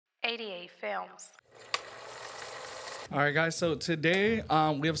88 Films. All right, guys, so today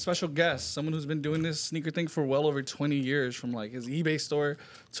we have a special guest, someone who's been doing this sneaker thing for well over 20 years, from like his eBay store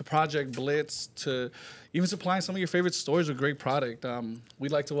to Project Blitz to even supplying some of your favorite stores with great product.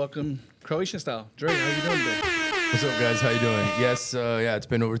 We'd like to welcome Croatian Style. Dre, how you doing today? What's up, guys? How you doing? Yes, yeah, it's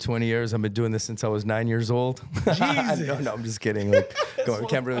been over 20 years. I've been doing this since I was 9 years old. Jesus. No, I'm just kidding. Like, we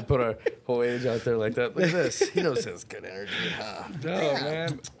can't really put our whole age out there like that. Look at this. He knows his good energy.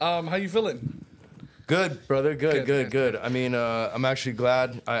 Man. How you feeling? Good, brother. Good. I mean, I'm actually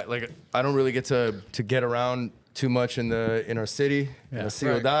glad. I don't really get to get around too much in our city, in La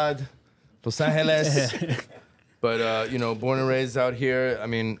Ciudad, Los Angeles. But you know, born and raised out here. I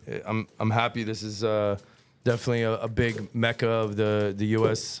mean, I'm happy. This is definitely a big mecca of the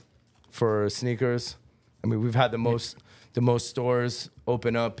U.S. for sneakers. I mean, we've had the most stores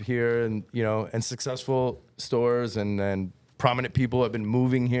open up here, and you know, and successful stores, and prominent people have been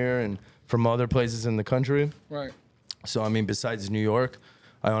moving here and from other places in the country. Right. So I mean, besides New York,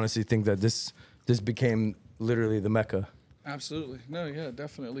 I honestly think that this became literally the mecca. Absolutely. No, yeah,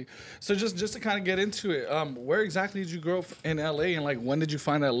 definitely. So just to kind of get into it, where exactly did you grow up in LA, and like when did you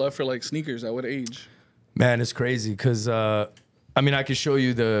find that love for like sneakers? At what age? Man, it's crazy because I mean, I could show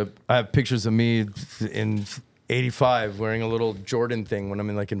you I have pictures of me in '85 wearing a little Jordan thing when I'm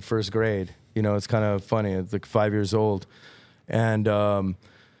in first grade. You know, it's kind of funny. It's like 5 years old, and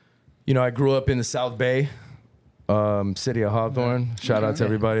you know, I grew up in the South Bay, city of Hawthorne. Yeah. Shout out to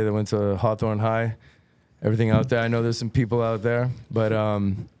everybody that went to Hawthorne High. Everything out there. I know there's some people out there, but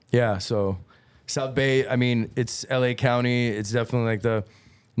yeah. So South Bay. I mean, it's LA County. It's definitely like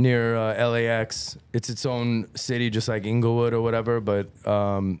near LAX. It's its own city, just like Inglewood or whatever. But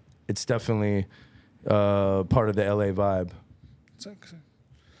it's definitely part of the LA vibe.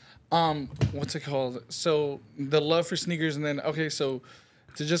 What's it called? So the love for sneakers, and then so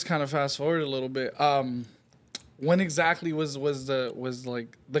to just kind of fast forward a little bit, when exactly was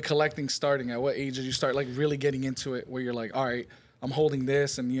like the collecting starting? At what age did you start like really getting into it, where you're like, all right, I'm holding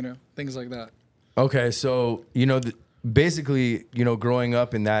this, and you know, things like that? Okay, so you know, basically, you know, growing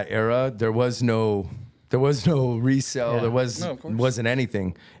up in that era, there was no resale, there wasn't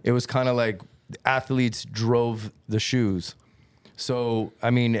anything. It was kind of like athletes drove the shoes. So I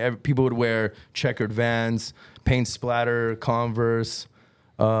mean, people would wear checkered Vans, paint splatter Converse,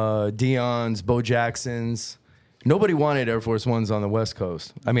 Dion's, Bo Jacksons. Nobody wanted Air Force Ones on the West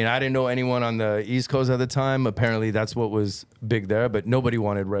Coast. I mean, I didn't know anyone on the East Coast at the time. Apparently, that's what was big there, but nobody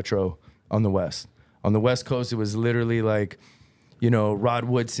wanted retro on the West. On the West Coast, it was literally like, you know, Rod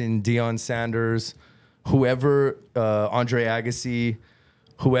Woodson, Deion Sanders, whoever, Andre Agassi,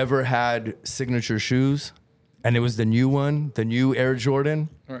 whoever had signature shoes, and it was the new one, the new Air Jordan.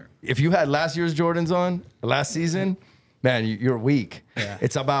 Right. If you had last year's Jordans on, last season, man, you're weak. Yeah.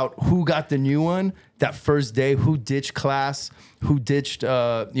 It's about who got the new one that first day, who ditched class, who ditched,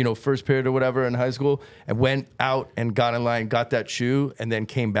 you know, first period or whatever in high school, and went out and got in line, got that shoe, and then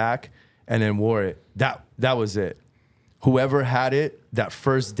came back and then wore it. That was it. Whoever had it that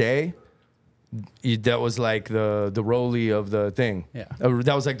first day, that was like the Rollie of the thing. Yeah.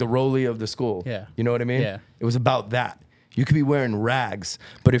 That was like the Rollie of the school. Yeah. You know what I mean? Yeah. It was about that. You could be wearing rags,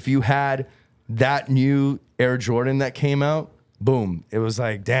 but if you had that new Air Jordan that came out, boom, it was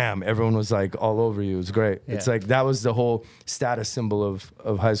like, damn, everyone was like all over you. It was great. Yeah. It's like that was the whole status symbol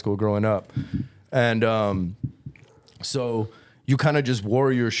of high school growing up. And so you kind of just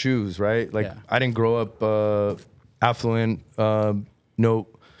wore your shoes, right? Like I didn't grow up affluent. No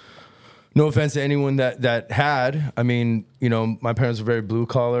offense to anyone that had. I mean, you know, my parents were very blue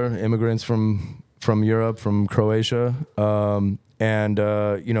collar immigrants from Europe, from Croatia, and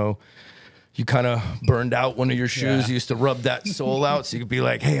you know, you kind of burned out one of your shoes. You used to rub that sole out so you could be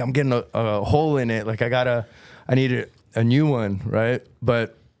like, hey, I'm getting a hole in it. Like I need a new one, right?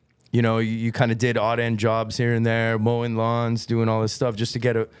 But you know, you kind of did odd end jobs here and there, mowing lawns, doing all this stuff just to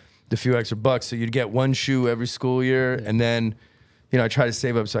get the few extra bucks. So you'd get one shoe every school year, and then, you know, I tried to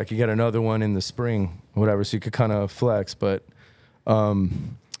save up so I could get another one in the spring, whatever, so you could kind of flex. But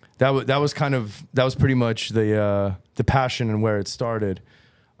that was pretty much the passion and where it started.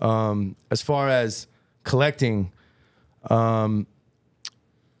 As far as collecting, so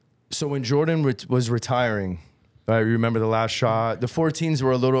when Jordan was retiring, I remember the last shot. The 14s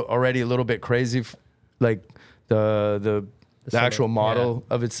were already a little bit crazy, like the actual model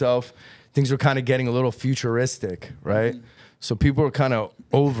of itself. Things were kind of getting a little futuristic, right? Mm-hmm. So people were kind of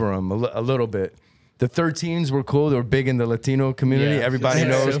over them a little bit. The 13s were cool. They were big in the Latino community. Yeah, everybody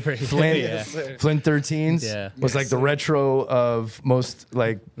knows Flint 13s was like the retro of most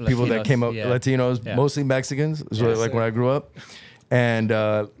like people that came up, Latinos, mostly Mexicans. Is like when I grew up. And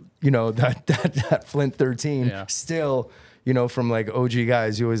you know, that Flint 13 still, you know, from like OG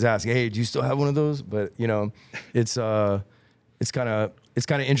guys, you always ask, hey, do you still have one of those? But you know, it's kind of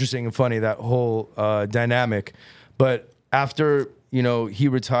interesting and funny, that whole dynamic. But after, you know, he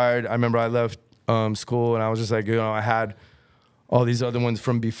retired, I remember I left school and I was just like, you know, I had all these other ones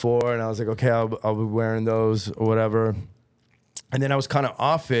from before, and I was like, okay, I'll be wearing those or whatever. And then I was kind of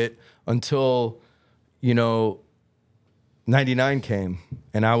off it until, you know, 99 came,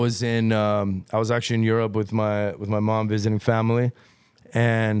 and I was actually in Europe with my mom visiting family,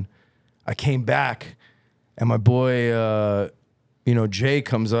 and I came back, and my boy, you know, Jay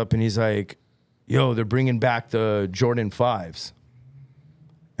comes up and he's like, yo, they're bringing back the Jordan 5s.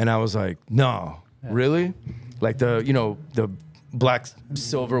 And I was like, no, really? Like the, you know, the black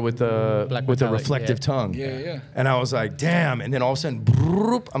silver with the reflective tongue. Yeah. And I was like, damn. And then all of a sudden,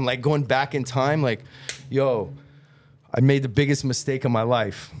 broop, I'm like going back in time, like, yo, I made the biggest mistake of my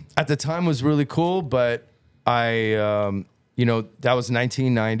life. At the time, it was really cool, but I, you know, that was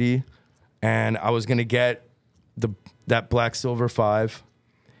 1990, and I was gonna get that black silver 5,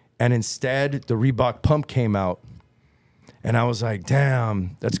 and instead the Reebok Pump came out, and I was like,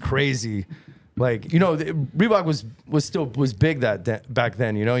 damn, that's crazy. Like, you know, Reebok was big back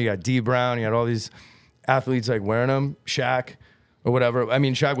then. You know, you got D Brown, you had all these athletes like wearing them, Shaq or whatever. I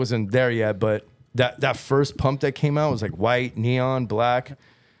mean, Shaq wasn't there yet, but that first pump that came out was like white, neon, black,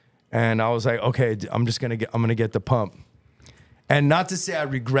 and I was like, okay, I'm gonna get the pump. And not to say I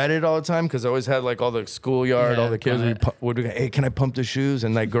regret it all the time, because I always had like all the schoolyard, all the kids would be, hey, can I pump the shoes?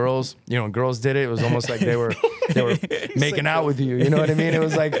 And like girls, you know, girls did it. It was almost like they were making out with you. You know what I mean? It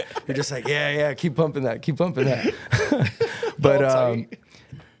was like, you're just like, yeah, keep pumping that.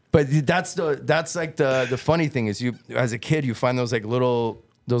 But that's like the funny thing is, you, as a kid, you find those little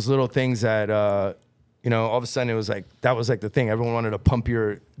things that, you know, all of a sudden it was like, that was like the thing. Everyone wanted to pump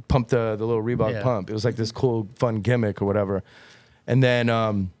the little Reebok pump. It was like this cool, fun gimmick or whatever. And then,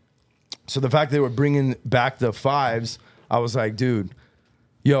 so the fact they were bringing back the 5s, I was like, dude,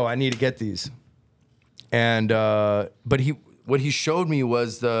 yo, I need to get these. And, but what he showed me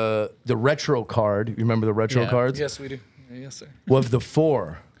was the retro card. You remember the retro cards? Yes, we do. Yes, sir. Of the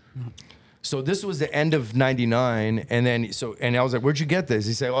 4. So this was the end of 99. And then, and I was like, where'd you get this?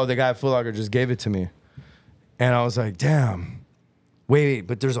 He said, oh, the guy at Foot Locker just gave it to me. And I was like, damn, wait,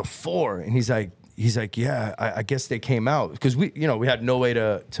 but there's a 4. And he's like, yeah, I guess they came out, because we had no way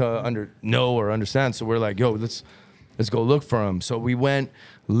to know or understand. So we're like, yo, let's go look for them. So we went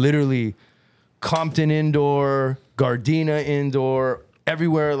literally Compton indoor, Gardena indoor,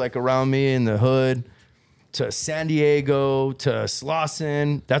 everywhere like around me in the hood, to San Diego, to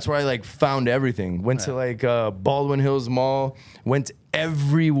Slauson. That's where I like found everything. Went to like Baldwin Hills Mall, went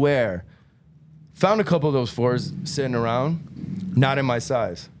everywhere. Found a couple of those 4s sitting around, not in my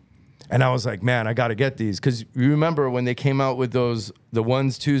size. And I was like, man, I got to get these. Because you remember when they came out with the 1s,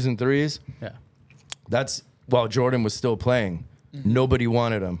 2s, and 3s? Yeah. That's while Jordan was still playing. Mm-hmm. Nobody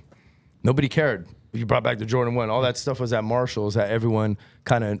wanted them. Nobody cared. You brought back the Jordan 1. All that stuff was at Marshall's that everyone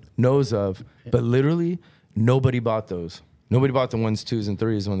kind of knows of. Yeah. But literally, nobody bought those. Nobody bought the 1s, 2s, and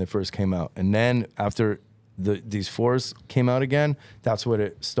 3s when they first came out. And then after these 4s came out again, that's what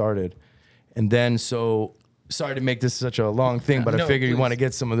it started. And then sorry to make this such a long thing, but I figured you want to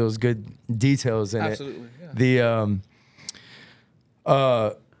get some of those good details in it. Yeah.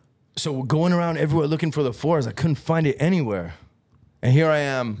 So we're going around everywhere looking for the 4s. I couldn't find it anywhere. And here I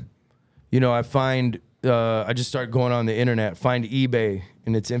am, you know, I just start going on the internet, find eBay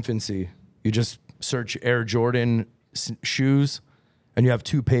in its infancy. You just search Air Jordan shoes and you have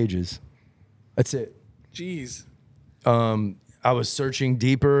 2 pages. That's it. Jeez. I was searching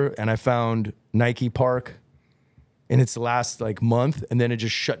deeper and I found Nike Park in its last like month, and then it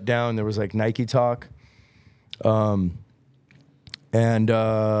just shut down. There was like Nike Talk. And then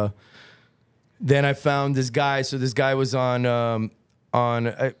I found this guy. So this guy was on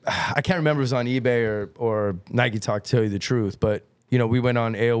I can't remember if it was on eBay or Nike Talk, to tell you the truth, but you know, we went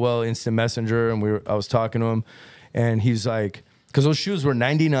on AOL Instant Messenger and I was talking to him, and he's like, because those shoes were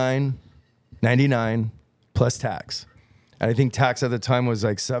 $99 plus tax. And I think tax at the time was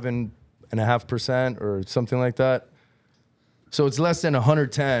like 7.5% or something like that. So it's less than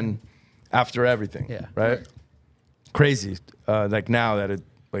 110 after everything, right? Crazy. Like now that it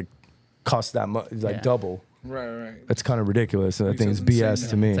like costs that much, like double. Right. It's kind of ridiculous. And I think it's BS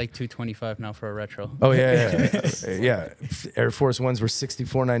to me. It's like $225 now for a retro. Oh yeah. Air Force Ones were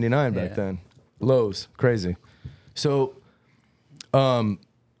 $64.99 back then. Lows, crazy. So, then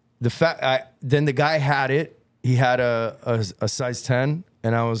the guy had it. He had a size 10,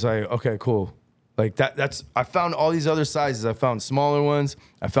 and I was like, okay, cool. Like that's I found all these other sizes. I found smaller ones,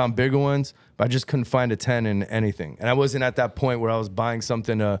 I found bigger ones, but I just couldn't find a 10 in anything. And I wasn't at that point where I was buying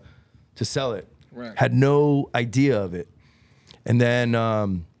something to sell it. Right. Had no idea of it. And then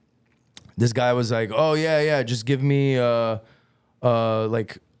this guy was like, "Oh yeah, just give me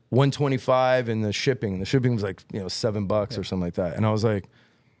like 125 and the shipping." The shipping was like, $7 or something like that. And I was like,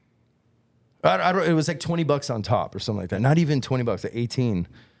 I don't, it was like $20 on top or something like that. Not even $20, like 18.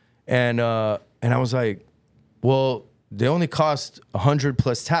 And I was like, well, they only cost 100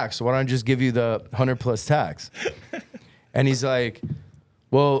 plus tax. So why don't I just give you the 100 plus tax? And he's like,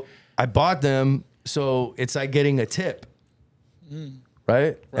 well, I bought them, so it's like getting a tip,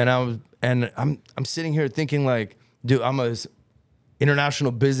 right? And I'm sitting here thinking like, dude, I'm a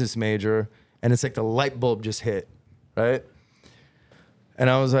international business major, and it's like the light bulb just hit, right? And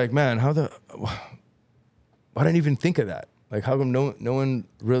I was like, man, why didn't I even think of that? Like, how come no one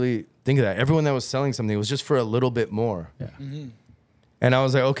really think of that? Everyone that was selling something was just for a little bit more. Yeah. Mm-hmm. And I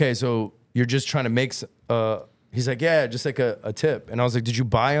was like, okay, so you're just trying to make, he's like, yeah, just like a tip. And I was like, did you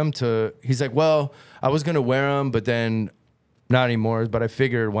buy them to, he's like, well, I was going to wear them, but then not anymore, but I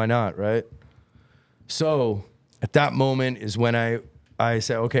figured why not, right? So at that moment is when I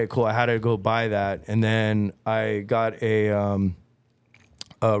said, okay, cool, I had to go buy that. And then I got a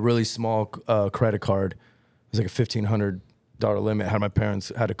really small credit card. It was like a $1,500 limit. Had my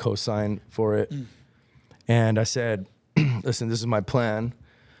parents had to co-sign for it. And I said, listen, this is my plan.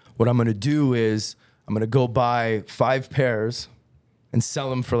 What I'm going to do is I'm going to go buy 5 pairs and sell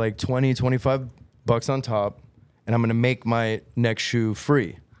them for like 20, $25 on top. And I'm going to make my next shoe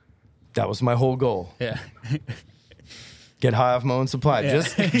free. That was my whole goal. Yeah. Get high off my own supply. Yeah.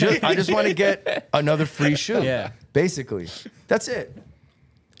 I just want to get another free shoe. Yeah. Basically. That's it.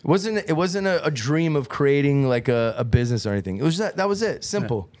 It wasn't a dream of creating like a business or anything. It was that was it.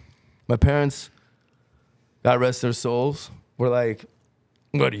 Simple. Yeah. My parents, God rest their souls, were like,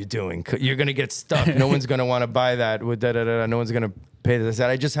 what are you doing? You're gonna get stuck. No one's gonna want to buy that with da-da-da. No one's gonna pay this.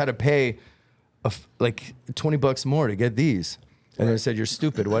 I just had to pay like $20 more to get these. And they said, you're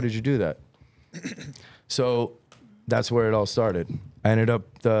stupid. Why did you do that? So that's where it all started. I ended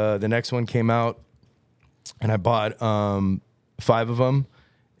up, the next one came out, and I bought 5 of them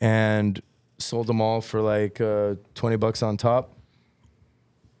and sold them all for like $20 on top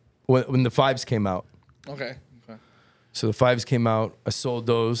when the 5s came out. Okay. So the 5s came out, I sold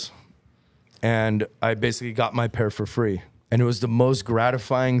those, and I basically got my pair for free. And it was the most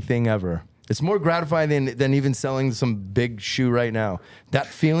gratifying thing ever. It's more gratifying than even selling some big shoe right now. That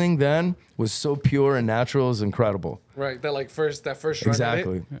feeling then was so pure and natural, it was incredible. Right, that first run.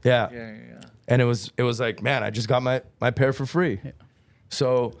 Exactly. Yeah. Yeah. And it was like, man, I just got my pair for free. Yeah.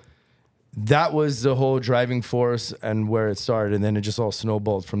 So that was the whole driving force and where it started, and then it just all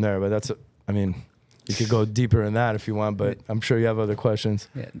snowballed from there. But you could go deeper in that if you want, but I'm sure you have other questions.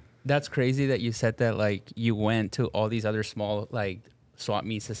 Yeah. That's crazy that you said that, like, you went to all these other small, like, swap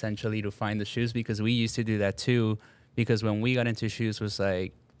meets essentially to find the shoes, because we used to do that too, because when we got into shoes was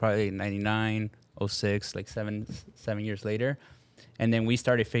like probably 99, 06, like seven years later. And then we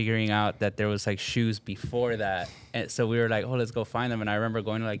started figuring out that there was like shoes before that. And so we were like, oh, let's go find them. And I remember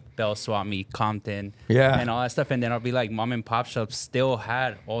going to like Bell Swap Meet, Compton, and all that stuff. And then I'll be like, mom and pop shops still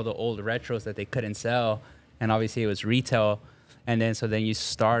had all the old retros that they couldn't sell. And obviously it was retail. And then you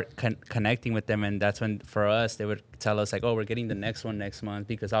start connecting with them. And that's when, for us, they would tell us like, oh, we're getting the next one next month.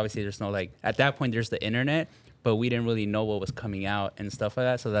 Because obviously there's no like, at that point, there's the internet, but we didn't really know what was coming out and stuff like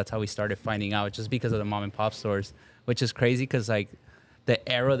that. So that's how we started finding out, just because of the mom and pop stores, which is crazy because like the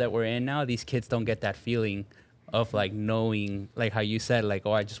era that we're in now, these kids don't get that feeling of like knowing, like how you said, like,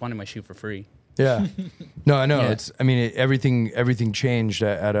 oh, I just wanted my shoe for free. Yeah. No, I know. Yeah. Everything changed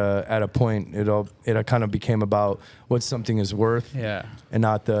at a point. It kind of became about what something is worth. Yeah. And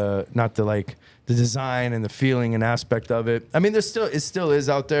not the like the design and the feeling and aspect of it. I mean, it still is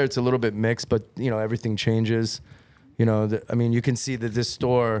out there. It's a little bit mixed, but everything changes. You can see that this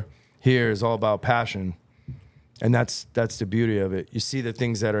store here is all about passion. And that's the beauty of it. You see the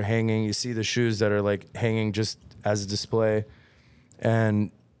things that are hanging, you see the shoes that are like hanging just as a display.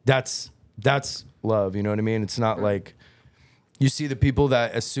 And that's love, you know what I mean? It's not like you see the people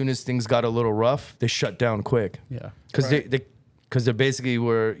that as soon as things got a little rough, they shut down quick. Yeah. Because they basically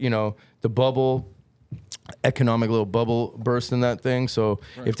were, the bubble, economic little bubble burst in that thing. So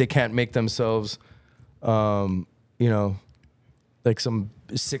if they can't make themselves, like some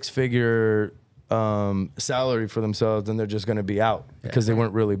 6-figure salary for themselves, then they're just going to be out because they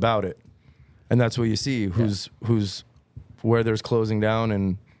weren't really about it. And that's what you see, who's where there's closing down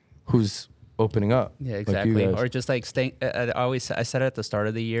and who's opening up. Yeah, like exactly. you guys. Or just like staying. I said at the start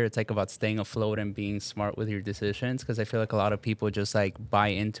of the year, it's like about staying afloat and being smart with your decisions. Because I feel like a lot of people just like buy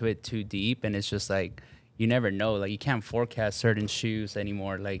into it too deep, and it's just like you never know. Like you can't forecast certain shoes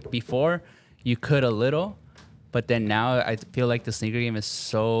anymore. Like before, you could a little, but then now I feel like the sneaker game is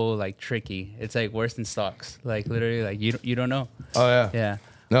so like tricky. It's like worse than stocks. Like literally, like you don't know. Oh yeah. Yeah.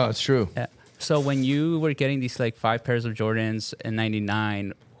 No, it's true. Yeah. So when you were getting these like 5 pairs of Jordans in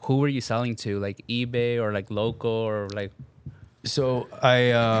 '99, who were you selling to? Like eBay or like local or like? So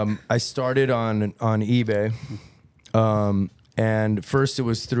I started on eBay, and first it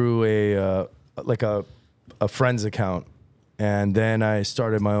was through a friend's account, and then I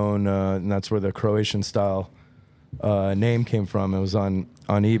started my own, and that's where the Croatian style name came from. It was on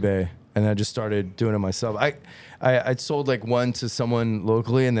eBay, and I just started doing it myself. I'd sold like one to someone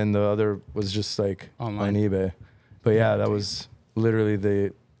locally, and then the other was just like online on eBay. But yeah, that was literally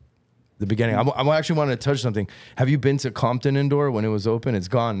the beginning. I actually wanted to touch something. Have you been to Compton Indoor when it was open? It's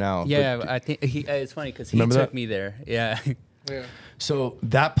gone now. Yeah, I think it's funny because he took me there. Yeah. Yeah. So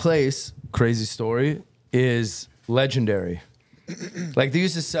that place, crazy story, is legendary. Like they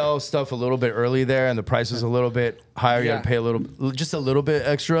used to sell stuff a little bit early there, and the price was a little bit higher. You had to pay just a little bit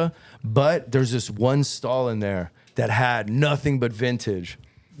extra. But there's this one stall in there that had nothing but vintage.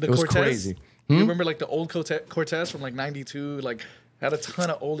 It was crazy. You remember like the old Cortez from like '92, like had a ton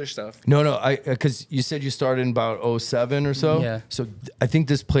of older stuff. No, because you said you started in about 07 or so. Yeah. So I think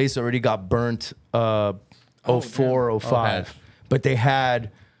this place already got burnt 04, 05. But they had,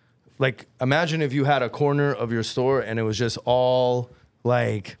 like, imagine if you had a corner of your store and it was just all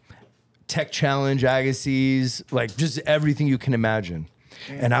like Tech Challenge, Agassiz, like just everything you can imagine.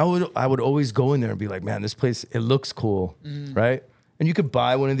 And I would always go in there and be like, man, this place, it looks cool, right? And you could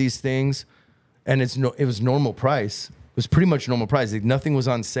buy one of these things, and it was normal price. It was pretty much normal price. Like, nothing was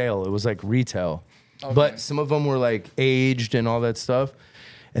on sale. It was like retail. Okay. But some of them were like aged and all that stuff.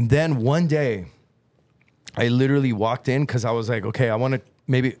 And then one day, I literally walked in because I was like, okay, I want to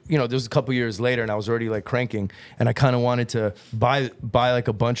maybe, this was a couple years later, and I was already like cranking, and I kind of wanted to buy like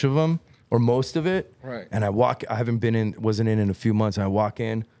a bunch of them. Or most of it, right? And I wasn't in a few months. And I walk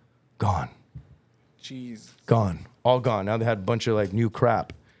in, gone. Jeez. Gone, all gone. Now they had a bunch of like new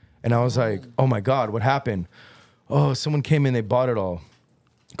crap, and I was like, oh my God, what happened? Oh, someone came in, they bought it all.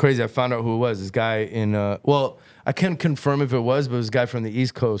 Crazy. I found out who it was. This guy in, I can't confirm if it was, but it was a guy from the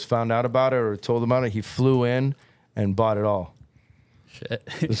East Coast found out about it or told about it. He flew in and bought it all. Shit.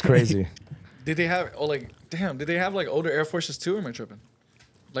 It was crazy. Did they have did they have like older Air Forces too, or am I tripping?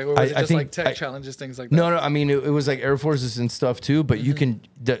 Like, or was it just like tech challenges, things like that? No. I mean, it was like Air Forces and stuff too, but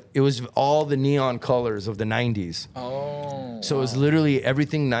it was all the neon colors of the 90s. Oh. So it was literally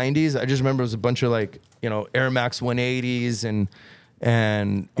everything 90s. I just remember it was a bunch of like, Air Max 180s and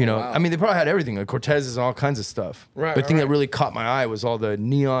I mean, they probably had everything, like Cortezes and all kinds of stuff. Right. But the thing that really caught my eye was all the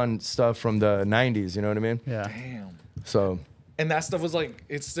neon stuff from the 90s, you know what I mean? Yeah. Damn. So. And that stuff was like,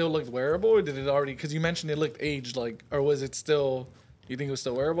 it still looked wearable, or did it already, because you mentioned it looked aged, like, or was it still... You think it was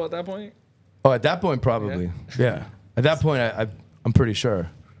still wearable at that point? Oh, at that point, probably. Yeah. At that point, I'm pretty sure.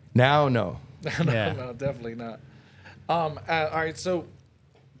 Now, no. No, definitely not. All right. So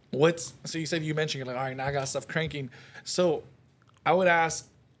you said you mentioned, you're like, all right, now I got stuff cranking. So I would ask,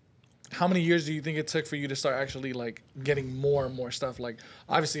 how many years do you think it took for you to start actually like getting more and more stuff? Like,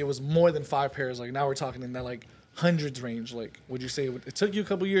 obviously it was more than 5 pairs. Like now we're talking in that like hundreds range. Like, would you say it took you a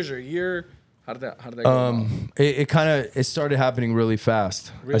couple years or a year? How did that go? It started happening really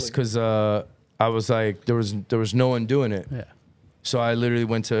fast. Really? Because I was like, there was no one doing it. Yeah. So I literally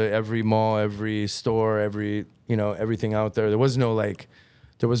went to every mall, every store, everything out there. There was no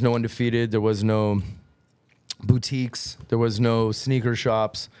Undefeated. There was no boutiques. There was no sneaker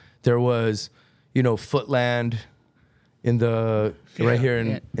shops. There was, Footland in the right here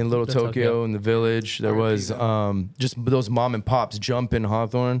in Little Tokyo in the Village. There was just those mom and pops. Jump in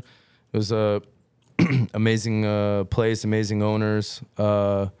Hawthorne. It was a amazing place, amazing owners.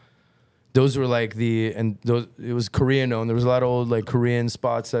 Those were like it was Korean owned. There was a lot of old like Korean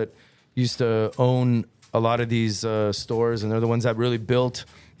spots that used to own a lot of these stores, and they're the ones that really built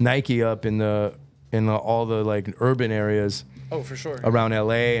Nike up in all the like urban areas. Oh, for sure. Around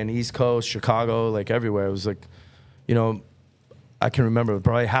LA and East Coast, Chicago, like everywhere. It was like, I can remember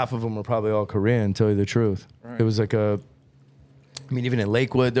probably half of them were probably all Korean, to tell you the truth. Right. It was like even in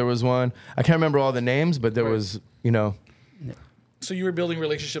Lakewood, there was one. I can't remember all the names, but there was, So you were building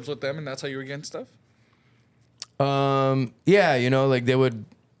relationships with them, and that's how you were getting stuff? Yeah, like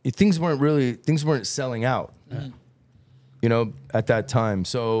things weren't selling out, at that time.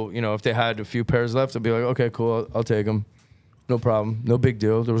 So, if they had a few pairs left, I'd be like, okay, cool, I'll take them. no problem, no big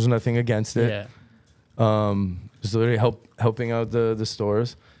deal. There was nothing against it. Yeah. It was literally helping out the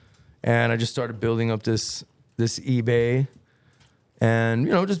stores, and I just started building up this eBay, and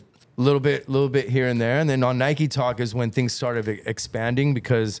just a little bit here and there. And then on Nike Talk is when things started expanding,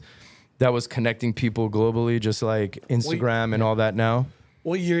 because that was connecting people globally, just like Instagram and all that now.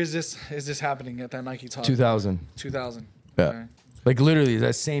 What year is this happening at that Nike Talk? 2000. 2000. Yeah. Okay. Like literally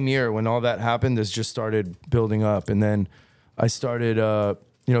that same year when all that happened, this just started building up. And then I started,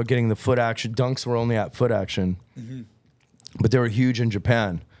 getting the foot action. Dunks were only at Foot Action, but they were huge in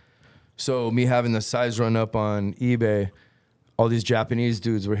Japan. So me having the size run up on eBay, all these Japanese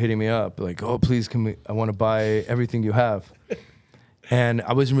dudes were hitting me up like, oh, please, I want to buy everything you have. And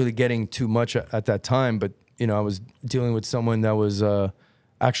I wasn't really getting too much at that time, but I was dealing with someone that was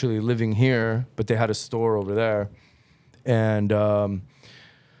actually living here, but they had a store over there. And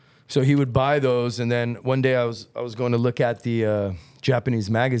so he would buy those. And then one day I was going to look at the Japanese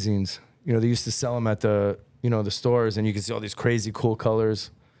magazines. They used to sell them at the stores, and you could see all these crazy cool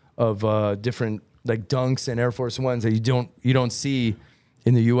colors of different like Dunks and Air Force Ones that you don't see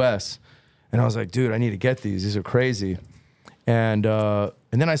in the US. And I was like, dude, I need to get these. These are crazy. And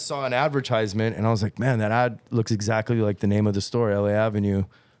then I saw an advertisement, and I was like, man, that ad looks exactly like the name of the store, LA Avenue,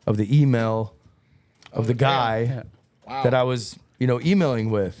 of the email of the guy that I was,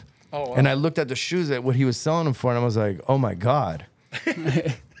 emailing with. Oh, wow. And I looked at the shoes at what he was selling them for, and I was like, oh my God.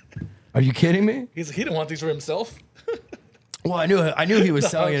 Are you kidding me? He didn't want these for himself. Well, I knew he was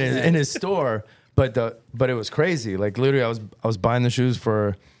selling it in his store, but it was crazy. Like literally, I was buying the shoes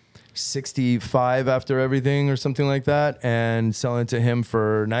for $65 after everything or something like that, and selling it to him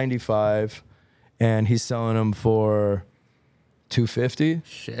for $95, and he's selling them for $250.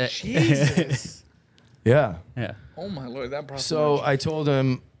 Shit. Jesus. Yeah. Yeah. Oh my Lord, that process. So I told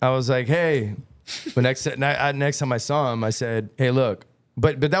him, I was like, hey, the next time I saw him, I said, hey, look,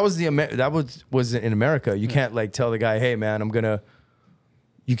 but that was was in America. You can't like tell the guy, hey man,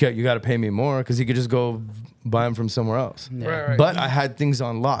 you got to pay me more, because he could just go buy them from somewhere else. Yeah. Right. But I had things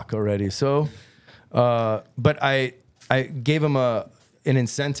on lock already. So, but I gave him an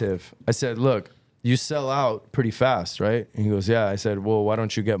incentive. I said, look, you sell out pretty fast, right? And he goes, yeah. I said, well, why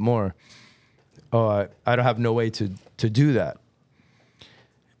don't you get more? Oh, I don't have no way to do that,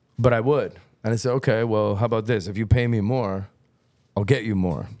 but I would. And I said, okay, well, how about this? If you pay me more, I'll get you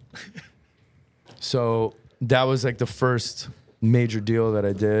more. So that was like the first major deal that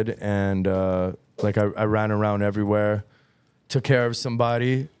I did. And like I ran around everywhere, took care of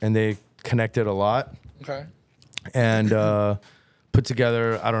somebody, and they connected a lot. Okay. And put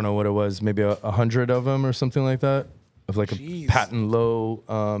together, I don't know what it was, maybe 100 of them or something like that, of like a patent low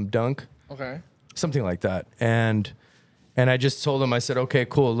dunk. Okay. Something like that. And I just told him, I said, okay,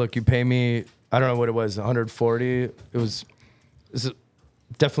 cool. Look, you pay me, I don't know what it was, 140. It was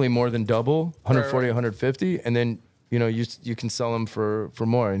definitely more than double, 140, 150. And then, you can sell them for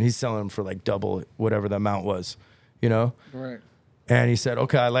more. And he's selling them for like double whatever the amount was, Right. And he said,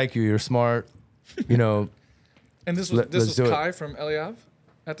 okay, I like you. You're smart, And this was Kai from LA Ave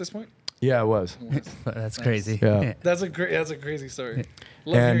at this point? Yeah, it was. That's crazy. Yeah. That's a crazy story.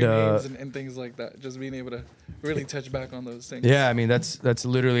 Love hearing names and things like that. Just being able to really touch back on those things. Yeah, I mean that's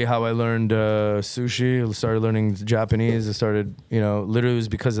literally how I learned sushi. I started learning Japanese. I started, literally it was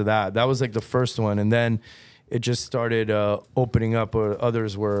because of that. That was like the first one, and then it just started opening up, or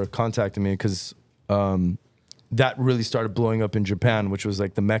others were contacting me, because that really started blowing up in Japan, which was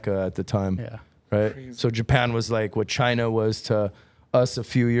like the Mecca at the time. Yeah. Right. Crazy. So Japan was like what China was to us a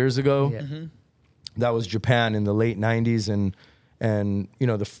few years ago. Yeah. Mm-hmm. That was Japan in the late 90s and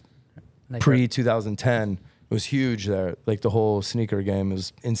the pre 2010. It was huge there. Like the whole sneaker game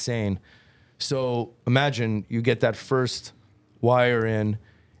was insane. So imagine you get that first wire in,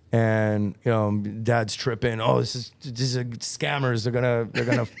 and dad's tripping. Oh, these are scammers.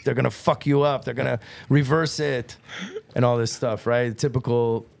 They're gonna fuck you up. They're gonna reverse it and all this stuff, right?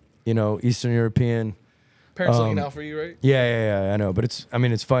 Typical, Eastern European. Parents looking out for you, right? Yeah, I know. But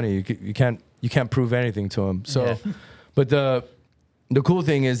it's funny. You can't prove anything to them. So, yeah. But the cool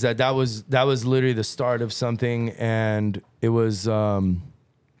thing is that was literally the start of something, and it was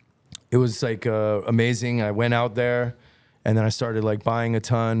like amazing. I went out there, and then I started like buying a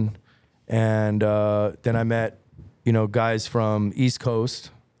ton, and then I met guys from East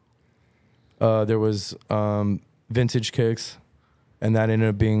Coast. There was Vintage Kicks, and that ended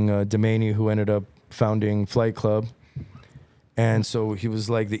up being Demaney, who ended up founding Flight Club. And so he was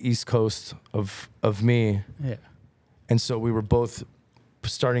like the East Coast of me. Yeah. And so we were both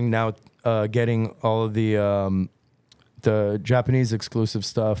starting now getting all of the Japanese exclusive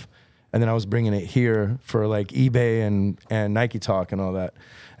stuff. and then I was bringing it here for like eBay and Nike Talk and all that,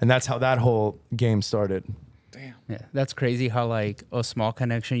 and that's how that whole game started. Damn. Yeah, that's crazy how like a small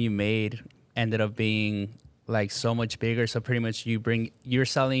connection you made ended up being like so much bigger. So pretty much you're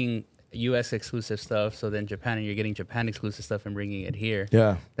selling US exclusive stuff, so then Japan, and you're getting Japan exclusive stuff and bringing it here.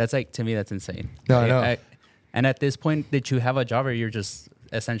 Yeah. That's like, to me, that's insane. No, I know. And at this point, did you have a job or you're just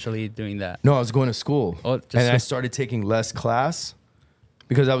essentially doing that? No, I was going to school. Oh, I started taking less class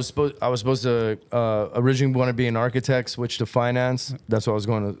because I was supposed to originally want to be an architect, switch to finance. That's what I was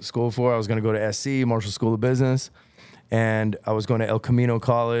going to school for. I was going to go to SC, Marshall School of Business, and I was going to El Camino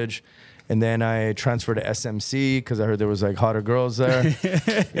College. And then I transferred to SMC because I heard there was like hotter girls there.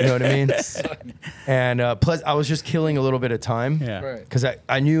 You know what I mean? And plus, I was just killing a little bit of time. Yeah. Right. Because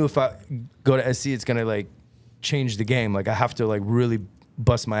I knew if I go to SC, it's gonna like change the game. Like I have to like really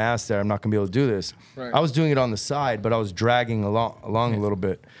bust my ass there. I'm not gonna be able to do this. Right. I was doing it on the side, but I was dragging along a little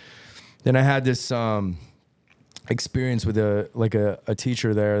bit. Then I had this experience with a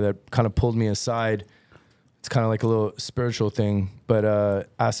teacher there that kind of pulled me aside. It's kind of like a little spiritual thing, but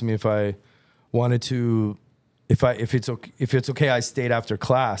asked me if I wanted to, if it's okay, I stayed after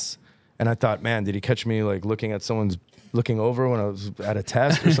class. And I thought, man, did he catch me like looking over when I was at a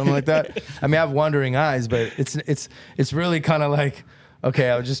test or something like that? I mean, I have wandering eyes, but it's really kind of like,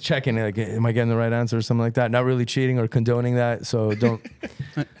 okay, I was just checking, like, am I getting the right answer or something like that? Not really cheating or condoning that, so don't.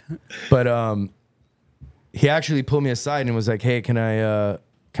 But he actually pulled me aside and was like, hey, can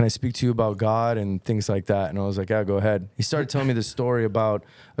I speak to you about God and things like that? And I was like, yeah, go ahead. He started telling me this story about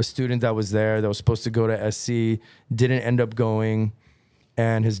a student that was there that was supposed to go to SC, didn't end up going,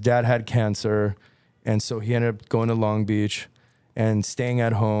 and his dad had cancer. And so he ended up going to Long Beach and staying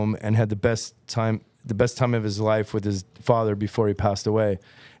at home and had the best time of his life with his father before he passed away.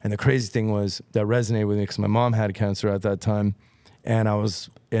 And the crazy thing was that resonated with me because my mom had cancer at that time. And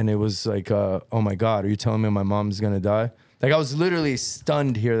it was like, oh my God, are you telling me my mom's going to die? Like I was literally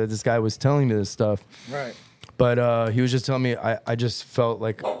stunned here that this guy was telling me this stuff. Right. But he was just telling me, I just felt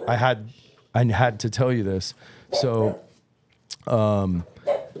like I had to tell you this. So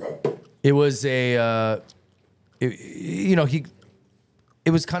it was it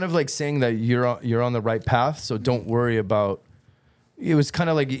was kind of like saying that you're on the right path. So don't worry about, it was kind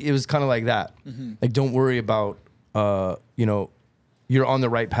of like that. Mm-hmm. Like, don't worry about, you're on the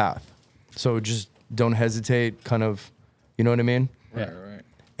right path. So just don't hesitate, kind of. You know what I mean? Right, right.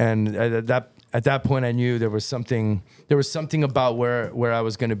 And at that point, I knew there was something about where I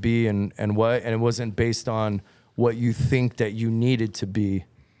was going to be and it wasn't based on what you think that you needed to be,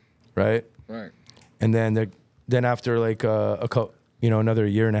 right? Right. And then after like another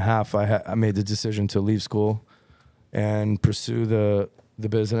year and a half, I made the decision to leave school and pursue the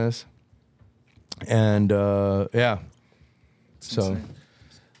business, and yeah.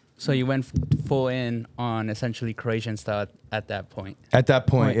 So you went full in on essentially Croatian style at that point. At that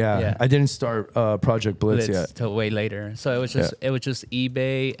point, yeah. I didn't start Project Blitz yet till way later. So it was just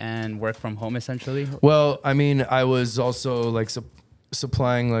eBay and work from home essentially. Well, I mean, I was also like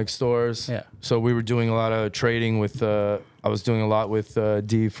supplying like stores. Yeah. So we were doing a lot of trading with. I was doing a lot with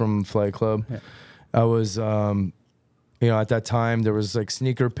D from Flight Club. Yeah. I was, at that time there was like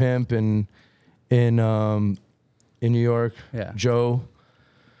Sneaker Pimp in New York. Yeah. Joe.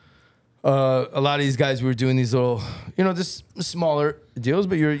 A lot of these guys, we were doing these little, just smaller deals,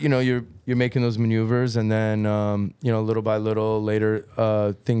 but you're making those maneuvers, and then little by little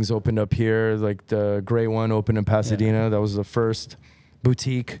later, things opened up here. Like the gray one opened in Pasadena. Yeah. That was the first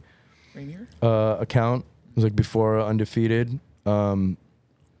boutique account. It was like before Undefeated, and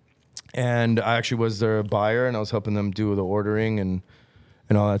I actually was their buyer, and I was helping them do the ordering and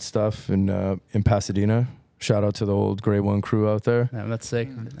all that stuff in Pasadena. Shout out to the old Gray One crew out there. Yeah, that's sick.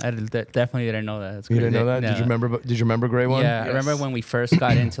 I definitely didn't know that. You didn't know that? No. Did you remember Gray One? Yeah, yes. I remember when we first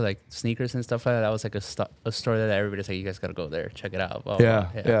got into like sneakers and stuff like that. That was like a store that everybody's like, you guys gotta go there, check it out. Blah, blah,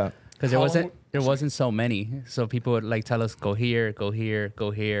 yeah. Because there wasn't so many, so people would like tell us go here, go here,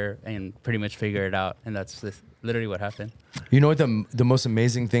 go here, and pretty much figure it out. And that's literally what happened. You know what the most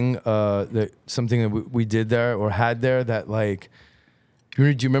amazing thing, something that we did there or had there that like. Do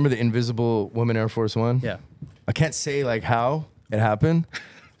you remember the Invisible Woman Air Force One? Yeah. I can't say like how it happened,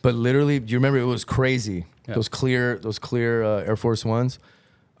 but literally, do you remember it was crazy? Yeah. Those clear Air Force Ones.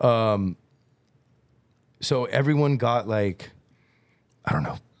 So everyone got like, I don't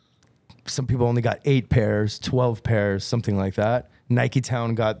know, some people only got 8 pairs, 12 pairs, something like that. Nike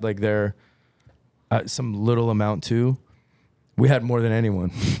Town got like their some little amount too. We had more than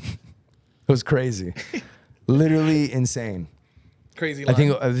anyone. It was crazy, literally insane. crazy line? I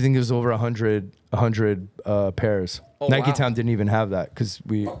think it was over 100 pairs. Oh, Nike wow. Town didn't even have that because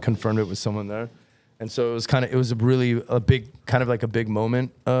we confirmed it with someone there, and so it was a big kind of like a big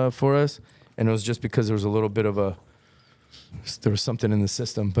moment for us, and it was just because there was a little bit of there was something in the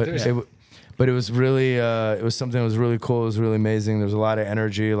system, but it was really it was something that was really cool. It was really amazing. There was a lot of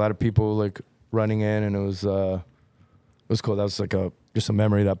energy, a lot of people like running in, and it was cool. That was like just a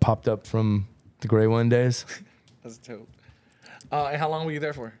memory that popped up from the Grey One days. That's dope. And how long were you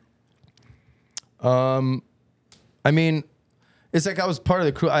there for? I mean, it's like I was part of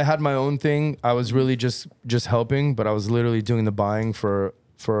the crew. I had my own thing. I was really just helping, but I was literally doing the buying for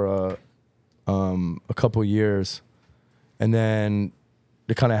a couple years, and then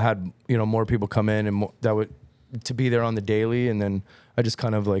they kind of had more people come in and to be there on the daily, and then I just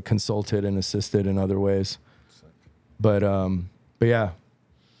kind of like consulted and assisted in other ways. But yeah.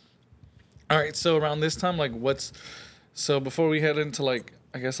 All right, so around this time, like so before we head into like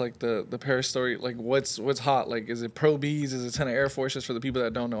I guess like the Paris story, like what's hot? Like is it Pro Bs? Is it 10 Air Forces? For the people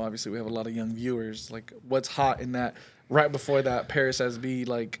that don't know, obviously we have a lot of young viewers. Like what's hot in that right before that Paris SB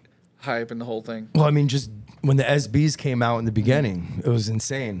like hype and the whole thing? Well, I mean, just when the SBs came out in the beginning, it was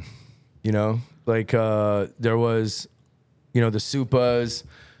insane. Like there was, the Supas,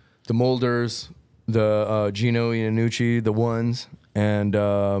 the Molders, the Gino Iannucci, the ones, and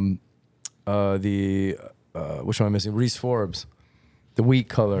which one am I missing? Reese Forbes, the wheat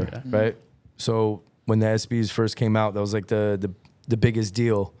color, right? So when the SBs first came out, that was like the biggest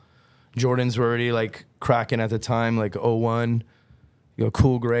deal. Jordans were already like cracking at the time, like 01,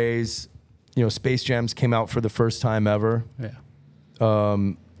 Cool Grays, Space Jams came out for the first time ever. Yeah.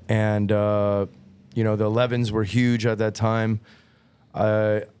 And the 11s were huge at that time.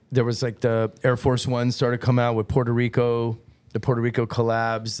 There was like the Air Force One started coming out with Puerto Rico, the Puerto Rico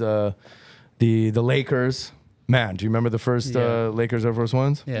collabs, the Lakers. Man, do you remember the first Lakers Air Force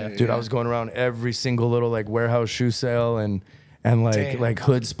Ones? Yeah. Dude, I was going around every single little like warehouse shoe sale and like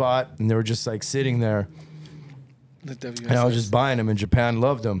hood spot, and they were just like sitting there. And I was just buying them, and Japan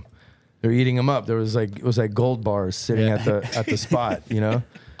loved them. They're eating them up. It was like gold bars sitting at the spot,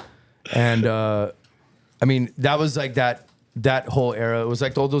 And I mean, that was like that whole era. It was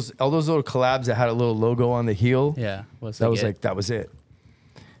like all those little collabs that had a little logo on the heel. Yeah. That was it.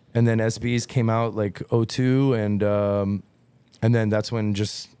 And then SBs came out like 02, and then that's when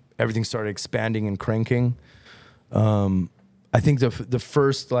just everything started expanding and cranking. I think the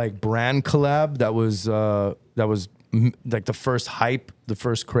first like brand collab that was like the first hype, the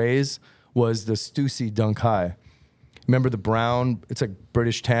first craze was the Stussy Dunk High. Remember the brown? It's like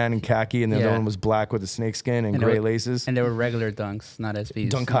British tan and khaki, and the other one was black with a snakeskin and gray laces. And they were regular dunks, not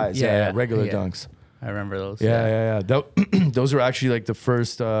SBs. Dunk Highs, regular dunks. I remember those. Yeah. Those were actually like the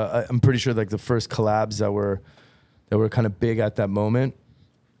first. I'm pretty sure like the first collabs that were kind of big at that moment.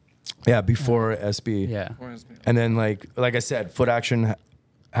 Yeah, before SB. Yeah. And then like I said, Foot Action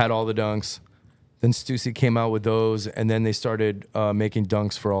had all the dunks. Then Stussy came out with those, and then they started making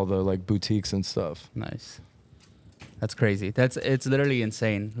dunks for all the like boutiques and stuff. Nice. That's crazy. It's literally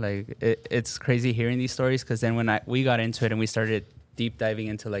insane. Like it's crazy hearing these stories, because then when we got into it and we started deep diving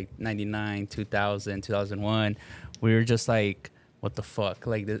into like 99, 2000, 2001, we were just like, what the fuck?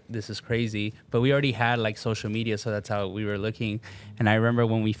 Like this is crazy. But we already had like social media, so that's how we were looking. And I remember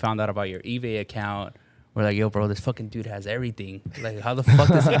when we found out about your eBay account, we're like, yo, bro, this fucking dude has everything. Like, how the fuck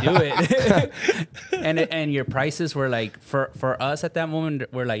does he do it? and your prices were like, for us at that moment,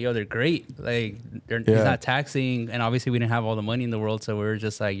 we're like, yo, they're great. Like, he's not taxing. And obviously, we didn't have all the money in the world. So we were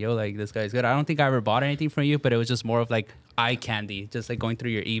just like, yo, like, this guy's good. I don't think I ever bought anything from you, but it was just more of like eye candy, just like going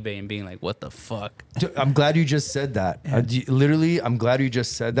through your eBay and being like, what the fuck? Dude, I'm glad you just said that. Literally, I'm glad you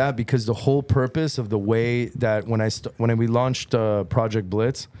just said that, because the whole purpose of the way that when we launched Project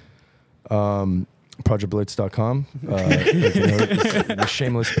Blitz, projectblitz.com, a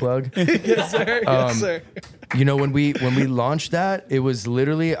shameless plug. Yes, sir. Yes, sir. When we launched that, it was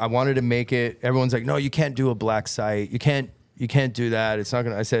literally, I wanted to make it, everyone's like, no, you can't do a black site. You can't do that. It's not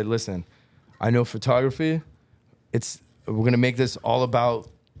gonna. I said, listen, I know photography. We're gonna make this all about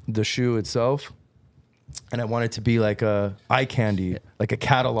the shoe itself, and I want it to be like a eye candy, like a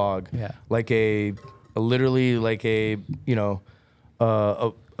catalog, like literally like a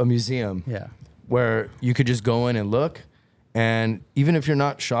museum. Yeah. Where you could just go in and look, and even if you're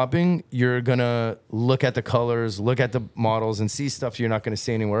not shopping, you're gonna look at the colors, look at the models, and see stuff you're not gonna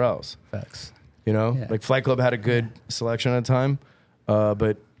see anywhere else. Facts. Like Flight Club had a good selection at the time,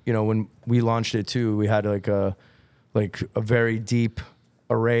 but when we launched it too, we had like a very deep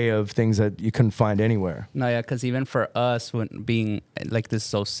array of things that you couldn't find anywhere. No, yeah, because even for us, when being like this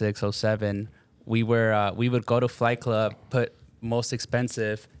 06, 07, we would go to Flight Club, put most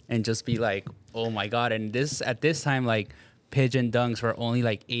expensive and just be like, oh my God. And at this time, like pigeon dunks were only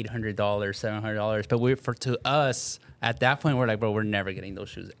like $800, $700. But to us at that point, we're like, bro, we're never getting those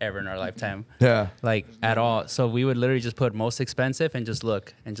shoes ever in our lifetime. Yeah. Like at all. So we would literally just put most expensive and just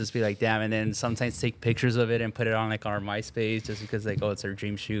look and just be like, damn. And then sometimes take pictures of it and put it on like our MySpace just because like, oh, it's our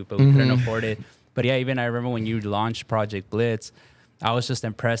dream shoe, but we couldn't afford it. But yeah, even I remember when you launched Project Blitz, I was just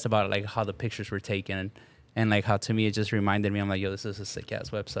impressed about like how the pictures were taken and like how to me it just reminded me, I'm like, yo, this is a sick ass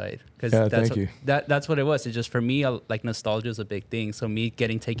website. Because that's what it was. It's just for me, like nostalgia is a big thing. So me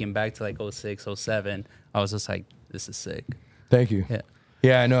getting taken back to like 06, 07, I was just like, this is sick. Thank you. Yeah.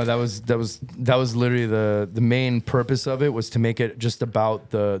 Yeah, I know that was literally the main purpose of it, was to make it just about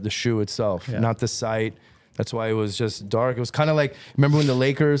the shoe itself, not the site. That's why it was just dark. It was kind of like, remember when the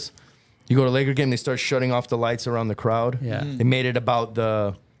Lakers, you go to a Laker game, they start shutting off the lights around the crowd. Yeah. They made it about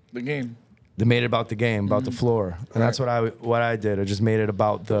the game. They made it about the game, about the floor, and that's what I did. I just made it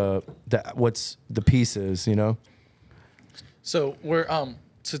about what's the pieces, you know. So we're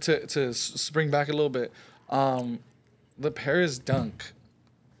to spring back a little bit, the Paris dunk.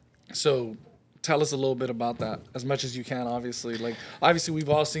 So tell us a little bit about that, as much as you can. Obviously, we've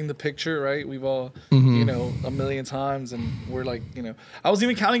all seen the picture, right? We've all, you know, a million times, and we're like, you know, I was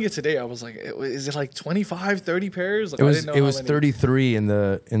even counting it today. I was like, is it like 25, 30 pairs? Like, it was 33 in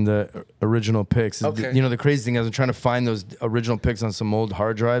the original pics. Okay. You know, the crazy thing is I'm trying to find those original pics on some old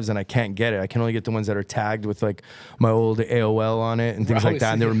hard drives, and I can't get it. I can only get the ones that are tagged with like my old AOL on it and things like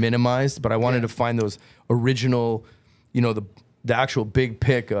that, and they were minimized. But I wanted to find those original, you know, the actual big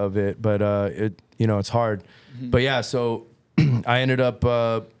pic of it, but you know, it's hard. But yeah, so I ended up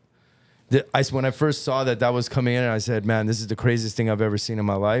when I first saw that was coming in, I said, man, this is the craziest thing I've ever seen in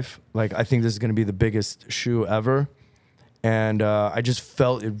my life. Like, I think this is going to be the biggest shoe ever. And I just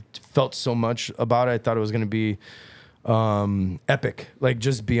felt so much about it. I thought it was going to be epic, like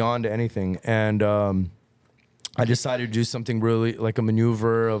just beyond anything. And I decided to do something really like a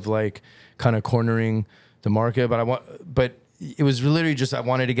maneuver of like kind of cornering the market, but it was literally just, I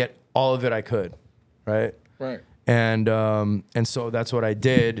wanted to get all of it I could, right? Right. And so that's what I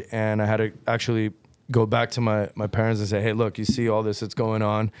did, and I had to actually go back to my parents and say, hey, look, you see all this that's going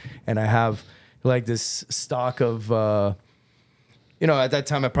on, and I have like this stock of, you know, at that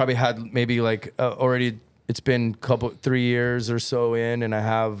time I probably had maybe like already, it's been 3 years or so in, and I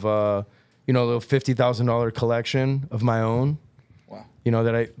have, you know, a little $50,000 collection of my own. Wow. You know,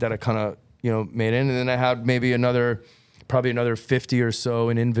 that I kind of, you know, made in, and then I had maybe probably another 50 or so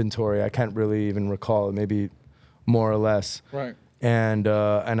in inventory. I can't really even recall, maybe more or less. Right. And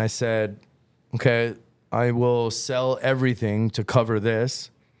I said, okay, I will sell everything to cover this,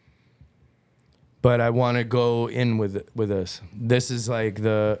 but I want to go in with this. This is like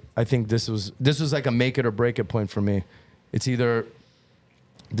I think this was like a make it or break it point for me. It's either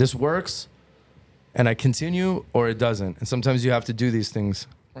this works and I continue, or it doesn't. And sometimes you have to do these things.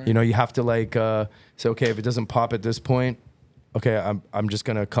 Right. You know, you have to like say, okay, if it doesn't pop at this point, okay, I'm just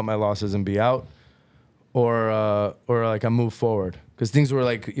gonna cut my losses and be out, or like I move forward, because things were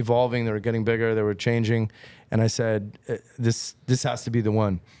like evolving, they were getting bigger, they were changing, and I said this has to be the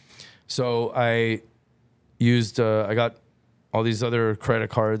one. So I used I got all these other credit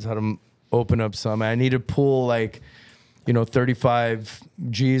cards, had them open up some. I need to pull like, you know, 35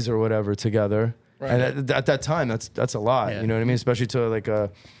 G's or whatever together. Right. And at that time, that's a lot, you know what I mean? Especially to like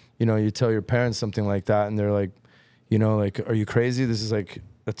you know, you tell your parents something like that, and they're like, you know, like, are you crazy? This is like,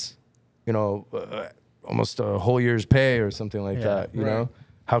 that's, you know, almost a whole year's pay or something like that. You know,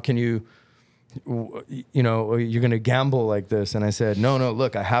 how can you, you know, you're gonna gamble like this? And I said, no,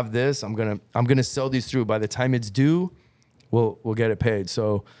 look, I have this. I'm gonna sell these through. By the time it's due, we'll get it paid.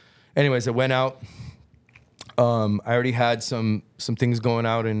 So, anyways, I went out. I already had some things going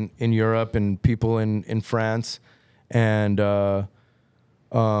out in Europe and people in France, and I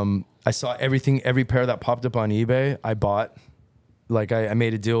saw every pair that popped up on eBay, I bought. Like I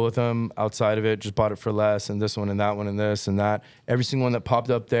made a deal with them outside of it, just bought it for less, and this one and that one and this and that. Every single one that popped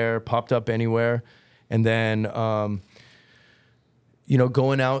up there, popped up anywhere. And then, you know,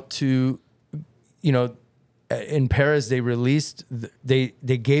 going out to, you know, in Paris, they released, they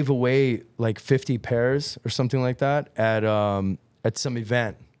gave away like 50 pairs or something like that at some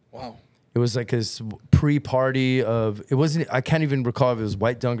event. Wow. It was like his pre-party of, it wasn't, I can't even recall if it was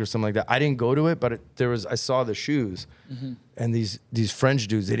White Dunk or something like that. I didn't go to it, but I saw the shoes. And these French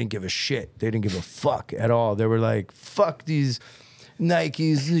dudes, they didn't give a shit. They didn't give a fuck at all. They were like, fuck these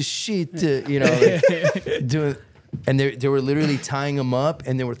Nikes, this shit, you know, like, doing, and they were literally tying them up,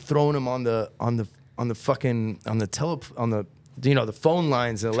 and they were throwing them on the you know, the phone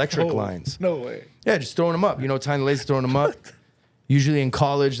lines and electric lines. No way. Yeah, just throwing them up, you know, tying the laces, throwing them up. Usually in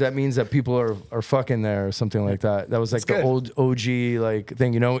college, that means that people are fucking there or something like that. That was like the old OG like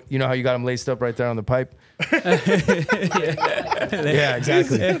thing. You know how you got them laced up right there on the pipe? Yeah,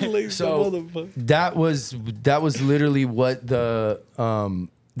 exactly. So that was literally what that's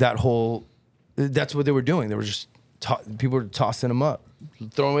what they were doing. They were just people were tossing them up,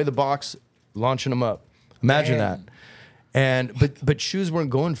 throwing away the box, launching them up. Imagine that. And but shoes weren't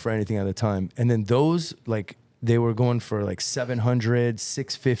going for anything at the time. And then those, like, they were going for like 700,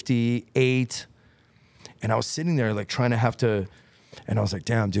 650, 8. And I was sitting there like trying to have to, and I was like,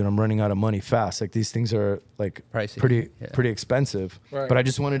 damn, dude, I'm running out of money fast. Like, these things are like pricey, pretty expensive. Right. But I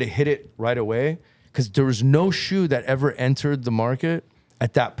just wanted to hit it right away because there was no shoe that ever entered the market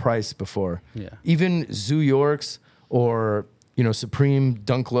at that price before. Yeah. Even Zoo Yorks or, Supreme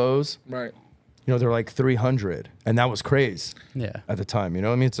Dunk Lows. Right. They're like 300, and that was crazy. Yeah. At the time,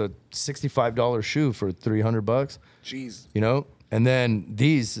 I mean, it's a $65 shoe for $300. Jeez. And then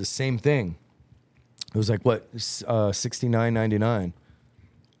these, the same thing. It was like what, $69.99,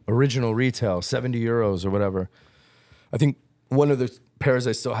 original retail, 70 euros or whatever. I think one of the pairs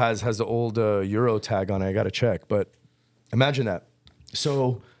I still has the old Euro tag on it. I got to check, but imagine that.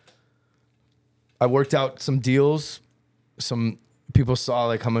 So I worked out some deals. Some people saw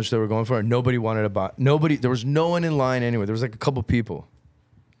like how much they were going for, and nobody wanted to buy. There was no one in line anywhere. There was like a couple people.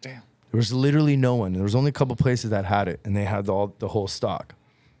 Damn. There was literally no one. There was only a couple places that had it, and they had the whole stock.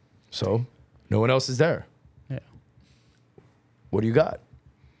 So no one else is there. Yeah. What do you got?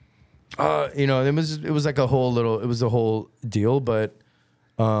 It was like a whole deal, but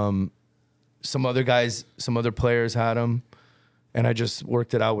some other players had them, and I just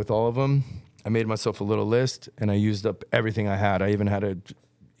worked it out with all of them. I made myself a little list, and I used up everything I had. I even had to,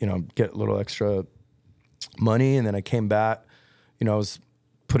 get a little extra money, and then I came back. I was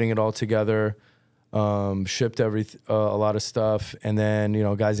putting it all together, shipped a lot of stuff, and then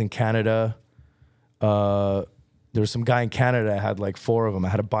guys in Canada. There was some guy in Canada that had like 4 of them. I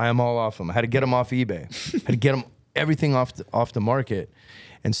had to buy them all off him. I had to get them off eBay. I had to get them everything off the market.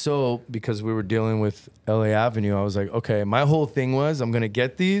 And so because we were dealing with LA Avenue, I was like, okay, my whole thing was I'm gonna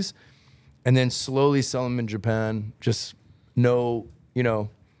get these, and then slowly sell them in Japan. Just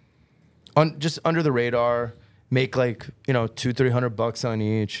just under the radar, make like, $200-300 on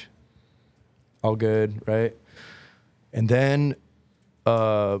each. All good, right? And then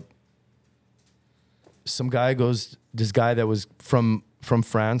this guy that was from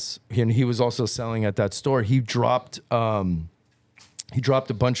France, and he was also selling at that store. He dropped a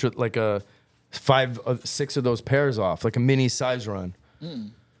bunch of like 6 of those pairs off, like a mini size run.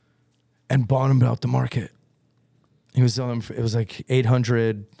 And bought them out the market. He was selling them it was like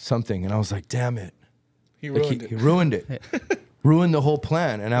 800 something, and I was like, damn it. He ruined it. Ruined the whole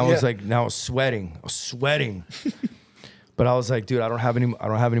plan. And I was like, now I was sweating. But I was like, dude, I don't have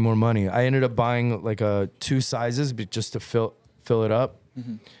any more money. I ended up buying like 2 sizes just to fill it up.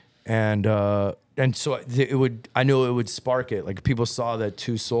 Mm-hmm. And so I know it would spark it. Like, people saw that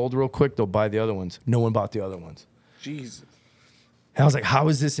 2 sold real quick, they'll buy the other ones. No one bought the other ones. Jesus. And I was like, how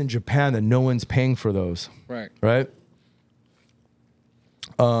is this in Japan that no one's paying for those? Right.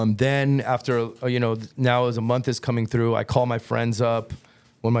 Then after, now as a month is coming through, I call my friends up.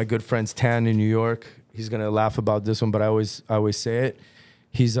 One of my good friends, Tan, in New York. He's going to laugh about this one, but I always say it.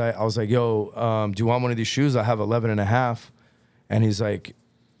 I was like, yo, do you want one of these shoes? I have 11.5. And he's like,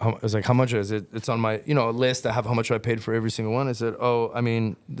 I was like, how much is it? It's on my, list. I have how much I paid for every single one. I said, oh, I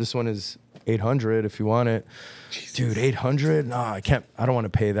mean, this one is 800 if you want it. Jesus. Dude, 800? No, I can't. I don't want to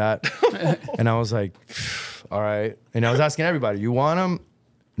pay that. And I was like, all right. And I was asking everybody, you want them?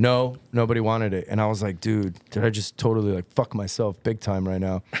 No, nobody wanted it. And I was like, dude, did I just totally like fuck myself big time right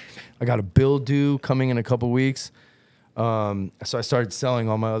now? I got a bill due coming in a couple weeks. So I started selling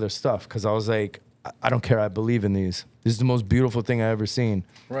all my other stuff because I was like, I don't care. I believe in these. This is the most beautiful thing I've ever seen.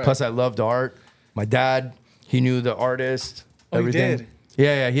 Right. Plus, I loved art. My dad, he knew the artist. Everything. He did?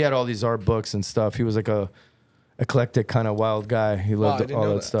 Yeah. He had all these art books and stuff. He was like a eclectic kind of wild guy. He loved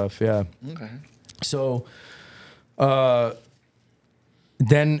all that stuff. Yeah. Okay. So,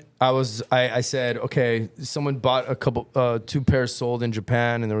 then I said, okay, someone bought a couple, 2 pairs sold in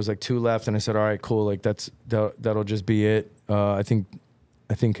Japan, and there was like 2 left. And I said, all right, cool. Like that'll just be it. I think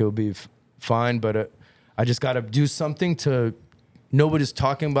it'll be fine, but I just got to do something to. Nobody's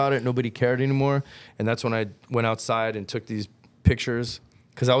talking about it. Nobody cared anymore. And that's when I went outside and took these pictures,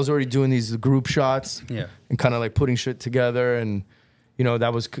 because I was already doing these group shots and kind of like putting shit together. And,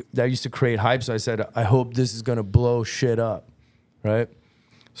 that used to create hype. So I said, I hope this is going to blow shit up. Right.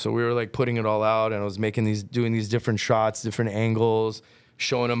 So we were like putting it all out, and I was doing these different shots, different angles,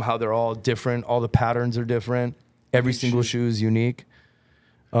 showing them how they're all different. All the patterns are different. Every single shoe is unique.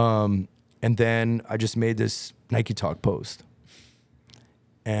 And then I just made this Nike Talk post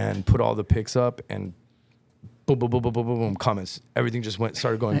and put all the pics up, and boom, boom, boom, boom, boom, boom, boom, comments. Everything just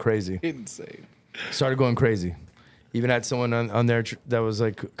started going crazy. Insane. Started going crazy. Even had someone on there that was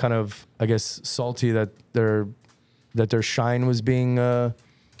like kind of, I guess, salty that their shine was being, I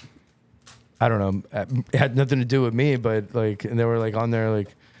don't know, it had nothing to do with me, but like, and they were like on there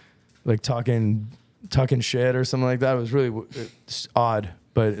like talking shit or something like that. It was really odd,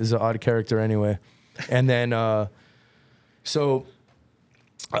 but it's an odd character anyway. And then, shit,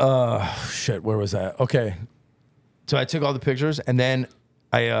 where was that? Okay. So I took all the pictures, and then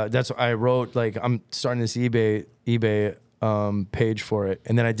I wrote, like, I'm starting this eBay page for it.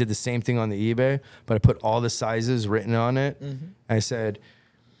 And then I did the same thing on the eBay, but I put all the sizes written on it. Mm-hmm. And I said,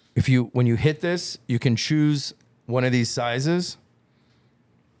 when you hit this, you can choose one of these sizes.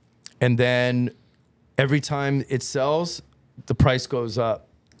 And then every time it sells, the price goes up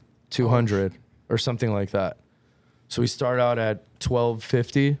 200 or something like that. So we start out at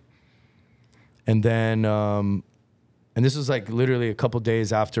 $12.50. And then, and this was like literally a couple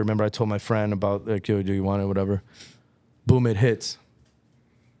days after. Remember, I told my friend about, like, yo, do you want it, whatever. Boom, it hits.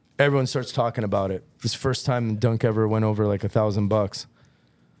 Everyone starts talking about it. This first time Dunk ever went over like $1,000.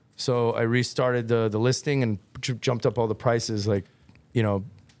 So I restarted the listing and jumped up all the prices. Like, you know,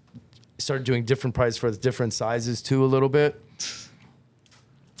 started doing different prices for the different sizes too a little bit.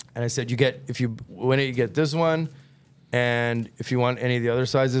 And I said, if you win it, you get this one. And if you want any of the other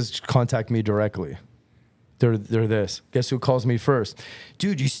sizes, contact me directly. They're this. Guess who calls me first?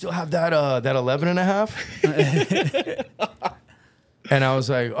 Dude, you still have that 11 and a half? And I was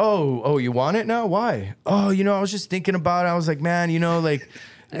like, oh, you want it now? Why? Oh, you know, I was just thinking about it. I was like, man, you know, like,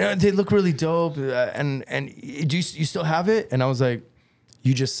 you know, they look really dope. And do you still have it? And I was like,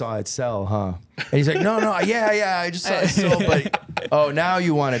 you just saw it sell, huh? And he's like, no, yeah, I just saw it sell, but oh, now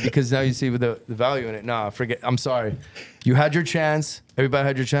you want it because now you see the value in it. Nah, forget. I'm sorry. You had your chance. Everybody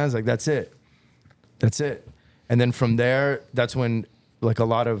had your chance. Like, that's it. And then from there, that's when like a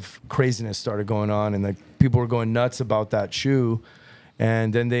lot of craziness started going on, and like people were going nuts about that shoe.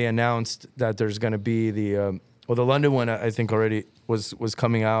 And then they announced that there's going to be the London one, I think already was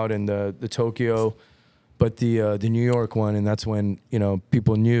coming out, and the Tokyo, but the New York one. And that's when, you know,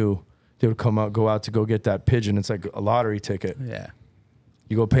 people knew they would go out to go get that pigeon. It's like a lottery ticket. Yeah.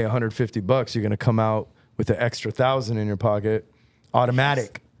 You go pay $150, you're going to come out with an extra 1,000 in your pocket,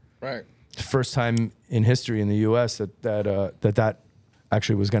 automatic. Right. First time in history in the U.S. that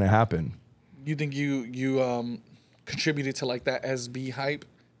actually was going to happen. You think you contributed to like that SB hype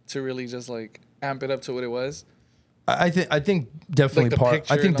to really just like amp it up to what it was? I think definitely like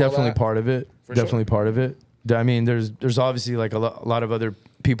part. I think definitely part of it. For definitely sure. part of it. I mean, there's obviously like a lot of other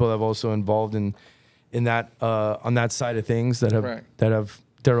people that have also involved in that on that side of things that have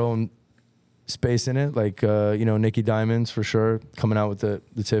their own space in it. Like you know, Nikki Diamonds for sure coming out with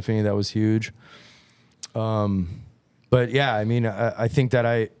the Tiffany, that was huge. But yeah, I mean, I think that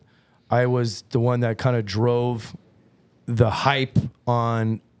I was the one that kind of drove the hype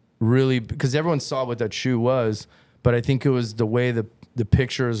on, really, because everyone saw what that shoe was, but I think it was the way the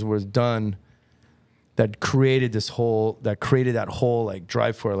pictures was done that created that whole like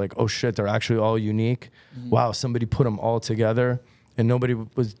drive for it. Like, oh shit, they're actually all unique. Mm-hmm. Wow, somebody put them all together, and nobody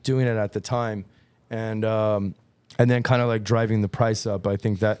was doing it at the time. And then kind of like driving the price up. I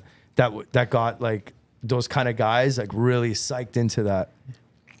think that got like those kind of guys like really psyched into that,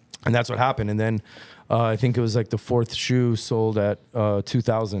 and that's what happened. And then I think it was like the fourth shoe sold at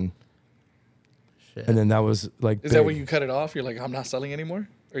 2,000. Shit. And then that was like, is that when you cut it off? You're like, I'm not selling anymore,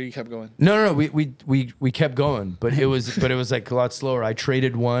 or you kept going? No. We kept going, but it was like a lot slower. I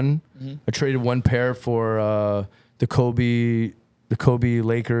traded one. Mm-hmm. I traded one pair for the Kobe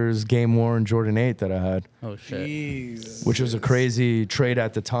Lakers game worn Jordan 8 that I had. Oh shit! Jesus. Which was a crazy trade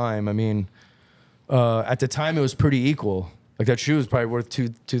at the time. I mean, at the time it was pretty equal. Like that shoe was probably worth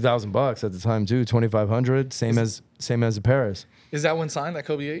 $2,000 at the time too, 2,500. Same as the Paris. Is that one signed, that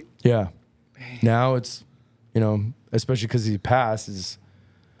Kobe 8? Yeah. Now it's, you know, especially because he passed, is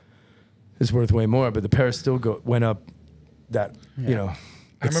worth way more. But the Paris still went up that, you know,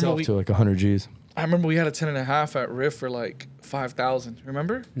 itself to like 100 G's. I remember we had a 10.5 at Riff for like 5,000.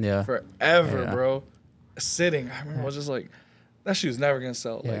 Remember? Yeah. Forever, bro. Sitting. I remember I was just like, that shoe's never gonna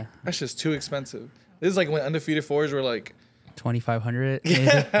sell. Yeah. Like, that's just too expensive. This is like when undefeated fours were like 2,500.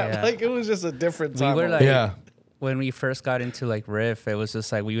 Yeah, like it was just a different time. We were like, when we first got into like Riff, it was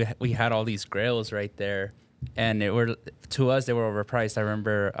just like we had all these grails right there, and to us they were overpriced. I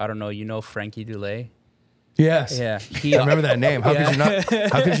remember, I don't know, you know Frankie Dulé? Yes. Yeah. I remember that name. How could you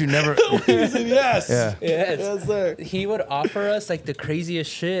not? How could you never? Yes. Yeah. Yes, sir. He would offer us like the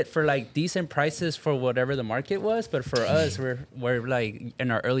craziest shit for like decent prices for whatever the market was, but for us, we're like in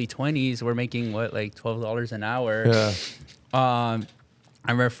our early 20s, we're making what, like $12 an hour. Yeah. I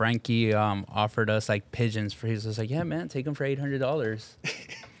remember Frankie offered us like pigeons for. He's just like, yeah, man, take them for $800,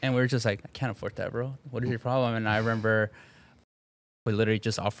 and we were just like, I can't afford that, bro. What is your problem? And I remember we literally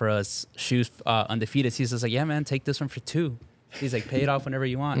just offer us shoes undefeated. He's just like, yeah, man, take this one for $2. He's like, pay it off whenever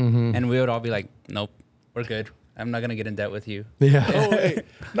you want. And we would all be like, nope, we're good. I'm not gonna get in debt with you. Yeah. Oh wait,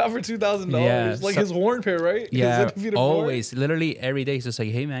 not for $2,000. Yeah, Like his horn pair, right? Yeah, always, literally every day. He's just like,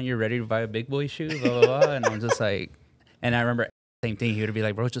 hey man, you're ready to buy a big boy shoe, blah blah blah. And I'm just like, and I remember same thing. He would be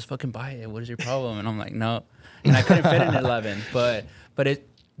like, bro, just fucking buy it. What is your problem? And I'm like, no. And I couldn't fit in 11. But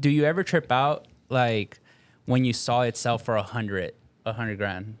do you ever trip out like when you saw it sell for 100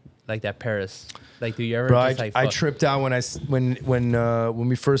 grand, like that Paris? Like, do you ever? Bro, just like, I tripped out when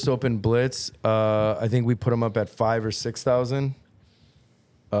we first opened Blitz. I think we put them up at 5,000 or 6,000,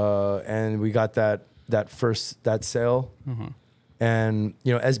 and we got that sale, and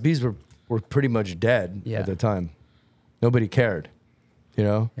you know SBs were pretty much dead at the time. Nobody cared, you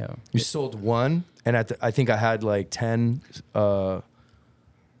know. Yeah. You sold one, and I think I had like 10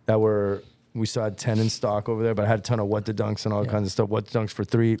 we still had 10 in stock over there, but I had a ton of What the Dunks and all kinds of stuff. What the Dunks for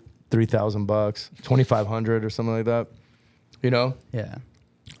 $3,000, $2,500 or something like that, you know? Yeah.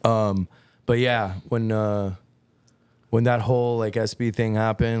 But yeah, when that whole like SB thing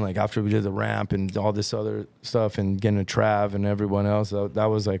happened, like after we did the ramp and all this other stuff and getting a Trav and everyone else, that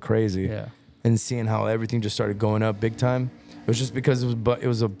was like crazy. Yeah. And seeing how everything just started going up big time. It was just because it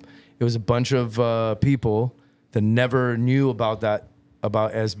was a bunch of people that never knew about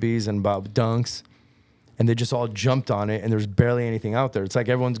SBs and about Dunks, and they just all jumped on it, and there's barely anything out there. It's like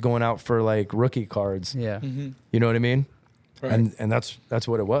everyone's going out for like rookie cards. Yeah. You know what I mean? Right. And that's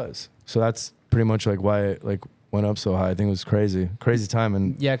what it was. So that's pretty much like why it like went up so high. I think it was crazy time.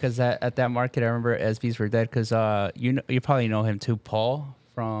 And yeah, because at that market, I remember SBs were dead because you probably know him too, Paul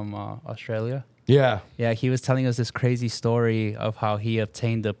from Australia. Yeah. Yeah, he was telling us this crazy story of how he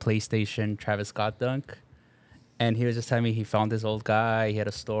obtained the PlayStation Travis Scott dunk. And he was just telling me he found this old guy. He had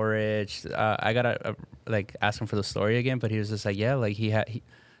a storage. I gotta like ask him for the story again, but he was just like, yeah, like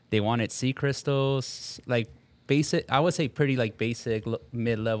they wanted sea crystals, like basic. I would say pretty like basic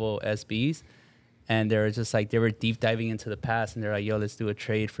mid-level SBs, and they were just like they were deep diving into the past, and they're like, yo, let's do a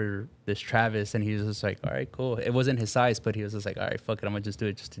trade for this Travis, and he was just like, all right, cool. It wasn't his size, but he was just like, all right, fuck it, I'm gonna just do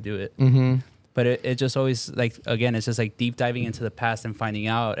it just to do it. But it just always like again, it's just like deep diving into the past and finding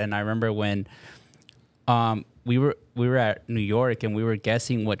out. And I remember when we were at New York and we were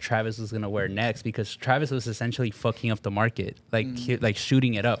guessing what Travis was gonna wear next, because Travis was essentially fucking up the market, like like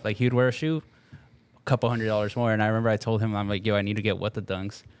shooting it up. Like he would wear a shoe, a couple $100 more. And I remember I told him, I'm like, yo, I need to get What the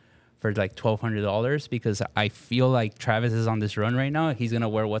Dunks for like $1,200 because I feel like Travis is on this run right now. He's gonna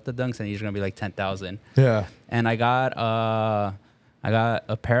wear What the Dunks and he's gonna be like 10,000. Yeah. And I got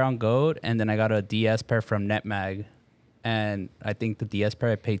a pair on Goat, and then I got a DS pair from NetMag, and I think the DS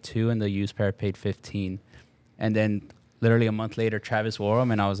pair I paid $2 and the used pair I paid $15. And then literally a month later, Travis wore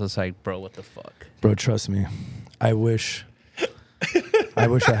them, and I was just like, bro, what the fuck? Bro, trust me. I wish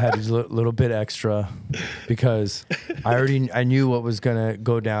I had a little bit extra, because I knew what was going to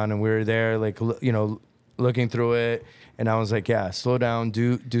go down, and we were there, like, you know, looking through it. And I was like, yeah, slow down,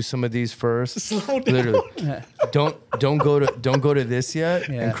 do some of these first. Slow down. Literally. Don't go to this yet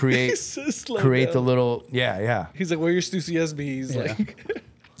and create the little He's like, where your Stussy SBs? Yeah. Like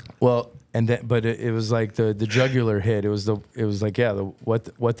well, and then but it was like the jugular hit. It was like the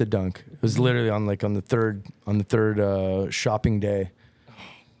what the dunk. It was literally on the third shopping day.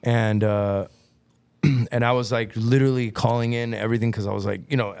 And and I was like literally calling in everything, because I was like,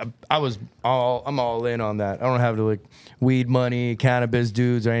 you know, I'm all in on that. I don't have to like weed money, cannabis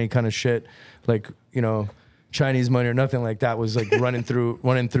dudes, or any kind of shit like, you know, Chinese money or nothing like that was like running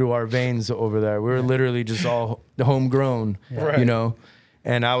through our veins over there. We were literally just all homegrown, you know.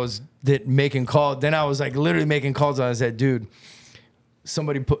 And I was making calls. Then I was like literally making calls. And I said, dude,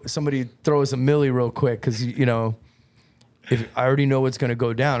 somebody throw us a milli real quick, because you know, if I already know what's gonna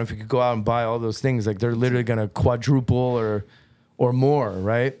go down. If we could go out and buy all those things, like they're literally gonna quadruple or more,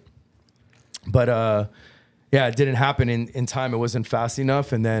 right? But yeah, it didn't happen in time. It wasn't fast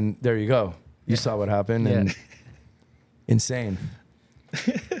enough, and then there you go. You saw what happened, and insane.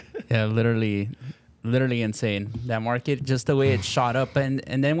 Yeah, literally insane. That market, just the way it shot up, and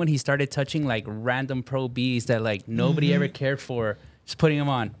then when he started touching like random Pro Bs that like nobody ever cared for, just putting them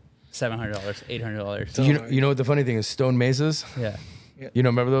on. $700, $800. You know what the funny thing is? Stone Mesas. Yeah. You know,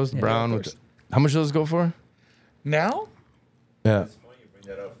 remember those brown? How much do those go for? Now? Yeah.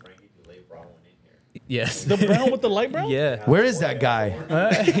 Yes. The brown with the light brown? Yeah. Where is that guy?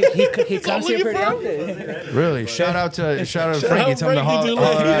 He comes here pretty often. Really? Shout out to Frankie. Tell him to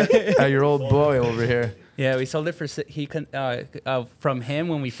holler at your old boy over here. Yeah, we sold it for from him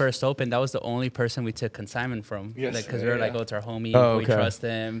when we first opened. That was the only person we took consignment from. Yes, because we were like, oh, it's our homie. Oh, We okay. trust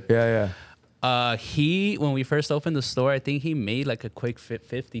him. Yeah, When we first opened the store, I think he made like a quick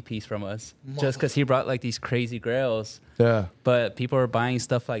 50 piece from us, just because he brought like these crazy grails. yeah. But people were buying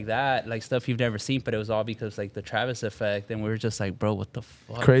stuff like that, like stuff you've never seen, but it was all because like the Travis effect, and we were just like, bro, what the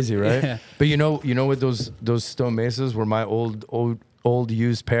fuck? Crazy, right? Yeah. But you know what those stone mesas were my old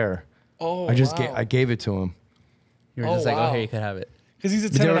used pair. Oh, I gave it to him. You were Oh, just like, wow. oh, here, you could have it. Because he's a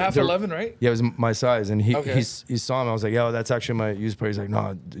 10 and a half, They're- 11, right? Yeah, it was my size, and he saw him. I was like, yo, that's actually my used pair. He's like,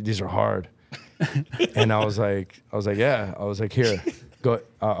 no, these are hard. And I was like, yeah. I was like, here, go.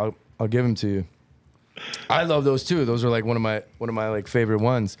 I'll give them to you. I love those too. Those are like one of my like favorite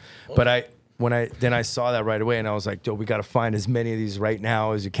ones. But I saw that right away, and I was like, yo, we got to find as many of these right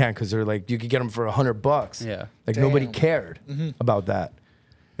now as you can, because they're like, you could get them for $100. Yeah. Like nobody cared about that.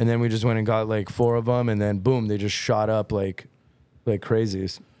 And then we just went and got like 4 of them, and then boom, they just shot up like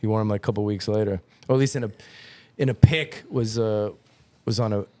crazies. You wore them like a couple weeks later, or at least in a pic was on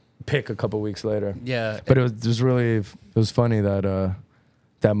a pick a couple weeks later. Yeah. But it was funny that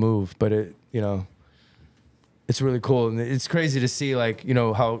that move. But it's really cool, and it's crazy to see like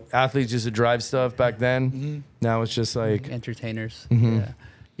how athletes used to drive stuff back then. Now it's just like Entertainers.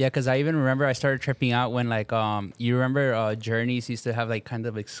 Yeah, because I even remember I started tripping out when like you remember Journeys used to have like kind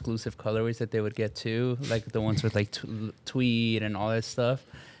of exclusive colorways that they would get too, like the ones with like tweed and all that stuff.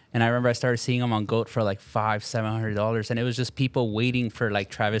 And I remember I started seeing them on GOAT for like $500-$700, and it was just people waiting for like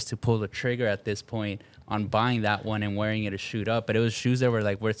Travis to pull the trigger at this point on buying that one and wearing it to shoot up. But it was shoes that were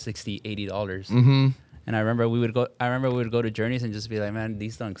like worth $60-$80. And I remember we would go to Journeys and just be like, man,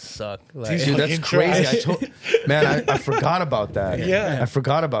 these dunks suck. Like, dude, that's crazy. I forgot about that. Yeah. I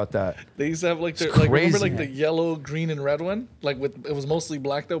forgot about that. They used to have like It's remember crazy. like the yellow, green, and red one? Like it was mostly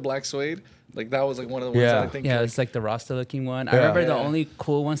black though, black suede. Like that was like one of the ones that I think. Yeah, like, it's like the Rasta looking one. Yeah. I remember the Yeah. only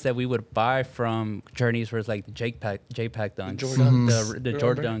cool ones that we would buy from Journeys was like the JPEG dunks, Jordan. the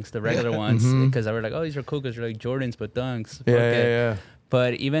Jordan dunks, the regular ones, because I were like, oh, these are cool because they're like Jordans but dunks. Fuck it. Yeah.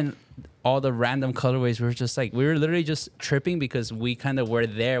 But even all the random colorways, we were literally just tripping because we kind of were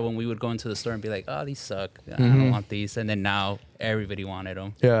there when we would go into the store and be like, oh, these suck. I don't want these. And then now everybody wanted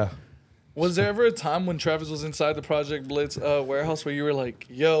them. Yeah. Was there ever a time when Travis was inside the Project Blitz warehouse where you were like,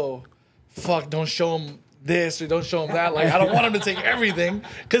 yo, fuck, don't show him this or don't show him that? Like, I don't want him to take everything.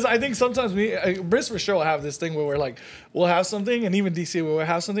 Because I think sometimes Briss for sure will have this thing where we're like, we'll have something, and even DC will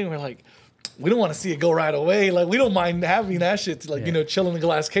have something, and we're like, we don't want to see it go right away. Like, we don't mind having that shit to, like, chill in the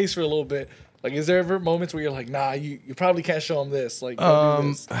glass case for a little bit. Like, is there ever moments where you're like, nah, you probably can't show him this? Like, don't do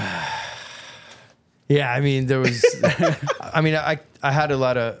this. Yeah, I mean, there was. I mean, I had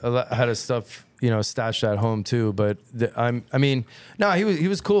I had stuff stashed at home too. But he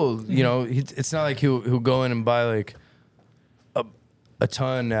was cool. It's not like he'll go in and buy like a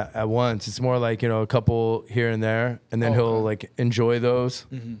ton at once. It's more like a couple here and there, and then he'll like enjoy those,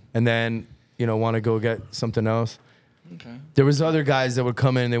 and then want to go get something else. Okay. There was other guys that would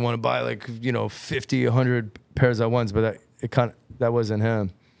come in and they want to buy like 50, 100 pairs at once, but that wasn't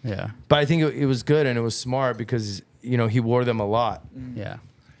him. Yeah. But I think it was good and it was smart because he wore them a lot. Yeah.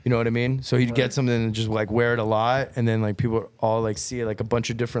 You know what I mean? So he'd get something and just like wear it a lot, and then like people all like see like a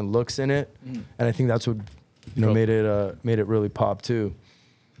bunch of different looks in it, and I think that's what made it really pop too.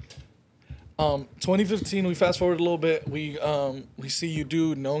 2015, we fast forward a little bit. We see you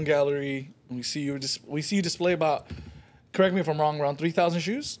do known gallery. We see you display about, correct me if I'm wrong, around 3,000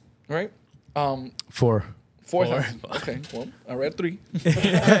 shoes, right? 4. 4,000. Okay, well, I read 3.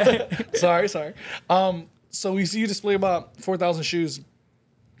 sorry. So we see you display about 4,000 shoes.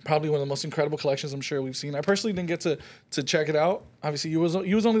 Probably one of the most incredible collections I'm sure we've seen. I personally didn't get to check it out. Obviously, you was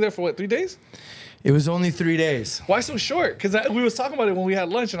only there for what, 3 days? It was only 3 days. Why so short? Because we was talking about it when we had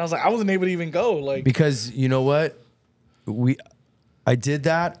lunch, and I was like, I wasn't able to even go. Like, because you know what, I did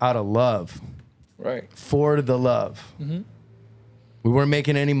that out of love, right? For the love. We weren't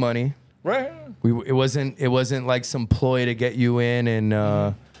making any money. Right. It wasn't like some ploy to get you in and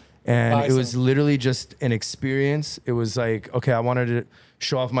it was literally just an experience. It was like, okay, I wanted to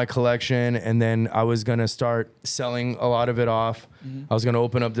show off my collection, and then I was gonna start selling a lot of it off. I was gonna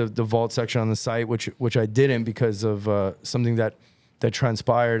open up the vault section on the site, which I didn't because of something that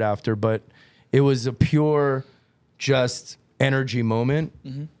transpired after. But it was a pure, just energy moment,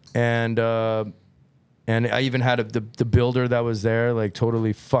 and I even had the builder that was there like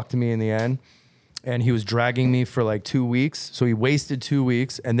totally fucked me in the end. and he was dragging me for like 2 weeks. So he wasted 2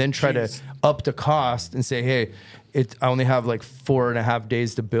 weeks and then tried to up the cost and say, hey, I only have like 4.5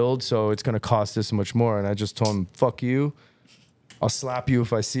 days to build, so it's going to cost this much more. And I just told him, fuck you. I'll slap you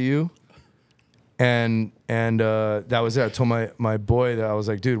if I see you. And that was it. I told my boy that I was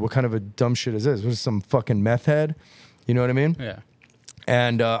like, dude, what kind of a dumb shit is this? Was some fucking meth head? You know what I mean? Yeah.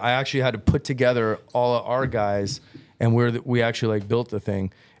 And I actually had to put together all of our guys, and we actually like built the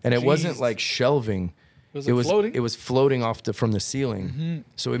thing. And it wasn't like shelving. It was floating? It was floating off from the ceiling. Mm-hmm.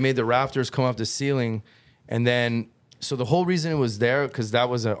 So we made the rafters come off the ceiling. And then, so the whole reason it was there, because that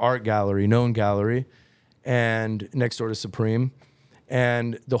was an art gallery, known gallery, and next door to Supreme.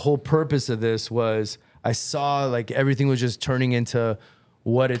 And the whole purpose of this was I saw like everything was just turning into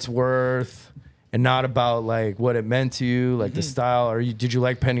what it's worth and not about like what it meant to you, like the style. Did you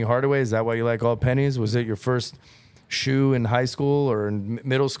like Penny Hardaway? Is that why you like all pennies? Was it your first shoe in high school or in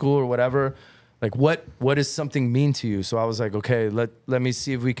middle school or whatever? Like what does something mean to you? So I was like, okay, let me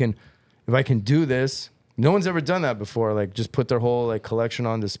see if I can do this. No one's ever done that before. Like just put their whole like collection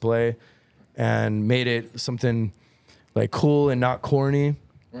on display and made it something like cool and not corny.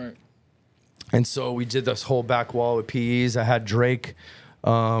 Right. And so we did this whole back wall with PEs. I had Drake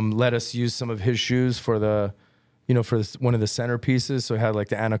let us use some of his shoes for one of the centerpieces. So it had like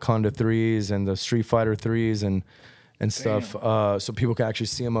the Anaconda 3s and the Street Fighter 3s and stuff. So people could actually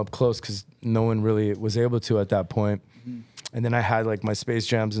see them up close because no one really was able to at that point. Mm-hmm. And then I had like my Space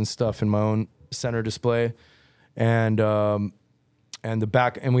Jams and stuff in my own center display. And the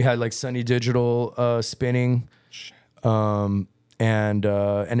back, and we had like Sunny Digital spinning. And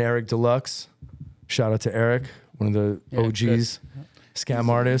Eric Deluxe, shout out to Eric, one of the OGs, scam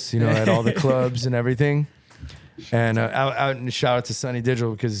artists, at all the clubs and everything. And out and shout out to Sunny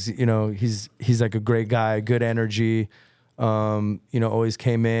Digital because he's like a great guy, good energy. Always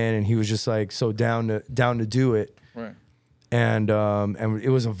came in and he was just like so down to do it. Right. And it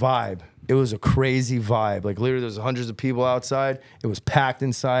was a vibe. It was a crazy vibe. Like literally, there's hundreds of people outside. It was packed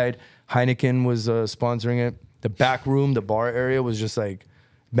inside. Heineken was sponsoring it. The back room, the bar area was just like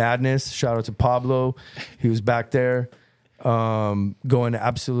madness. Shout out to Pablo. He was back there going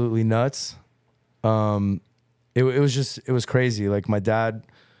absolutely nuts. It was crazy. Like my dad,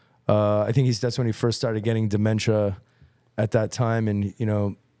 I think that's when he first started getting dementia at that time. And,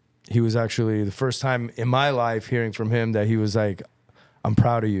 he was actually the first time in my life hearing from him that he was like, I'm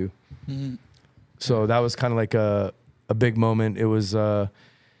proud of you. Mm-hmm. So that was kind of like a big moment. It was good.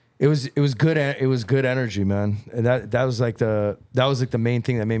 It was good energy, man. And that was like the main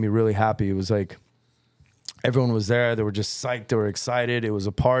thing that made me really happy. It was like everyone was there. They were just psyched. They were excited. It was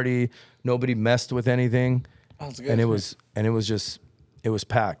a party. Nobody messed with anything. Oh, and it was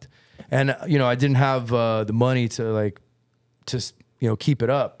packed. And I didn't have the money to keep it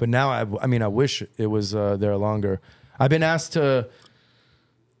up. But now I wish it was there longer. I've been asked to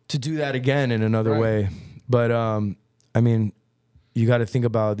do that again in another way. But you got to think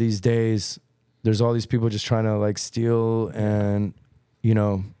about these days. There's all these people just trying to like steal, and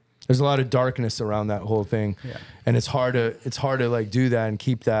there's a lot of darkness around that whole thing. Yeah. And it's hard to like do that and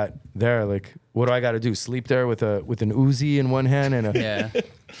keep that there. Like, what do I got to do? Sleep there with an Uzi in one hand and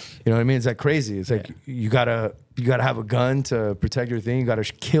you know what I mean? It's like crazy. It's like you gotta have a gun to protect your thing. You gotta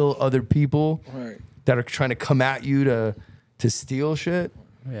kill other people that are trying to come at you to steal shit.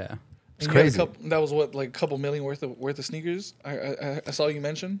 Yeah. It's crazy. That was what, like a couple million worth of sneakers. I saw you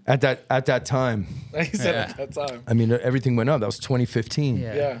mention at that time. He said at that time. Everything went up. That was 2015.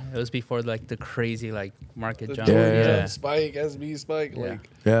 Yeah. It was before like the crazy like market jump. Spike, SB Spike.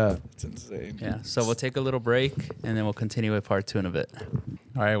 It's insane. Yeah. So we'll take a little break and then we'll continue with part 2 in a bit.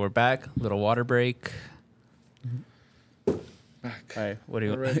 All right, we're back. Little water break. Back. All right. What do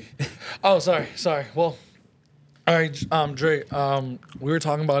you? Oh, sorry. Well, all right, Dre. We were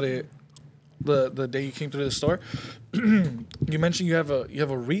talking about it. The day you came through the store, you mentioned you have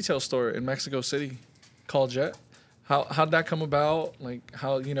a retail store in Mexico City called Jet. How'd that come about? Like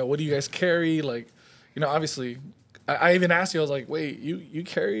how what do you guys carry? Like obviously, I even asked you. I was like, wait, you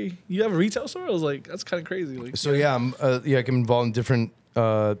have a retail store? I was like, that's kind of crazy. Like so I'm involved in different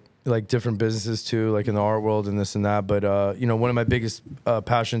different businesses too, like in the art world and this and that. But one of my biggest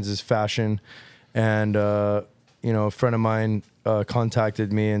passions is fashion, and a friend of mine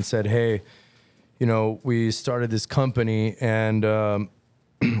contacted me and said, hey. We started this company and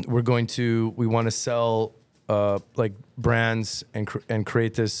we want to sell like brands and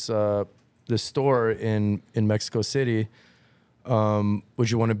create this store in Mexico City. Would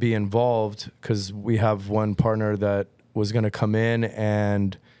you want to be involved? Because we have one partner that was going to come in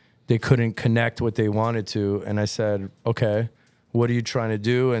and they couldn't connect what they wanted to. And I said, okay, what are you trying to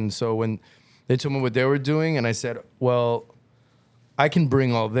do? And so when They told me what they were doing, and I said, well, I can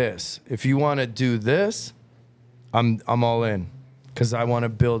bring all this. If you want to do this, I'm all in, because I want to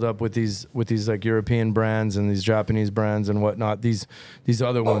build up with these like European brands and these Japanese brands and whatnot. These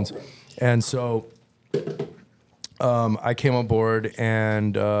other ones, and so I came on board,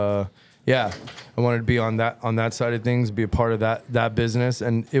 and yeah, I wanted to be on that side of things, be a part of that business,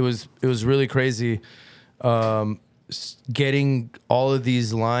 and it was really crazy. Getting all of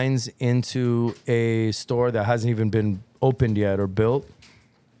these lines into a store that hasn't even been opened yet or built,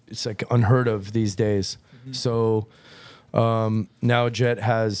 it's like unheard of these days. Mm-hmm. So now Jet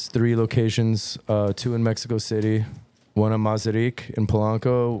has 3 locations, 2 in Mexico City, one in Mazarik in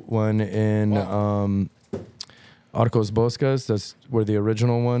Polanco, one in Arcos Bosques. That's where the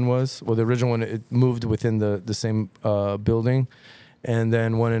original one was. Well, the original one, it moved within the same building, and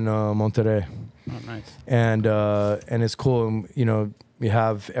then one in Monterrey. Oh, nice. And it's cool. You know, you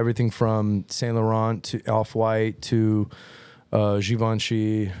have everything from Saint Laurent to Off-White to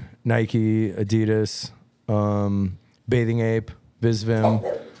Givenchy, Nike, Adidas, Bathing Ape, Visvim,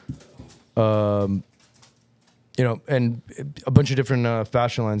 you know, and a bunch of different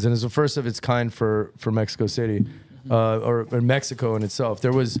fashion lines. And it's the first of its kind for Mexico City, or Mexico in itself.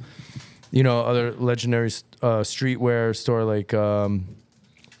 There was, you know, other legendary streetwear store like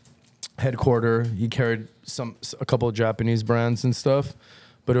Headquarter. He carried a couple of Japanese brands and stuff,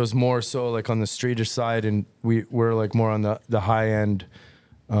 but it was more so like on the streetish side, and we're like more on the high end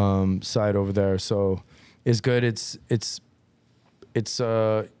side over there. So it's good. It's you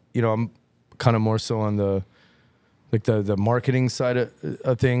know, I'm kind of more so on the like the marketing side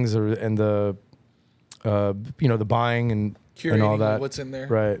of things, and the you know, the buying and curating and all that. What's in there,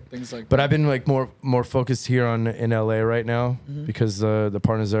 right? Things like. But that. I've been like more focused here in LA right now, because the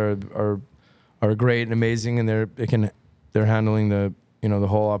partners there are great and amazing, and they're handling the, you know, the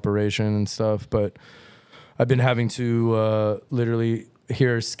whole operation and stuff. But I've been having to literally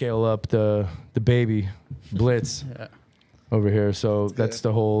here scale up the baby Blitz over here. So that's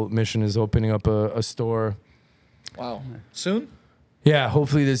the whole mission, is opening up a store. Wow. Soon? Yeah,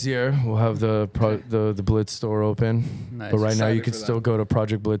 hopefully this year we'll have the Blitz store open. Nice. But right now Excited you can for still that. go to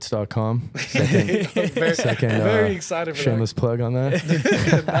projectband.com. I'm very excited for shameless plug on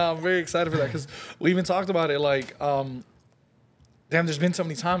that. No, I'm very excited for that, because we even talked about it. Like, damn, there's been so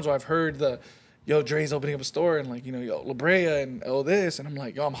many times where I've heard Dre's opening up a store, and like, you know, yo, La Brea and this, and I'm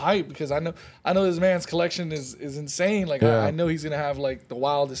like, yo, I'm hyped, because I know this man's collection is insane. Like, I know he's gonna have like the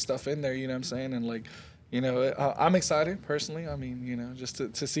wildest stuff in there. You know what I'm saying? And like, you know, I'm excited personally. I mean, you know, just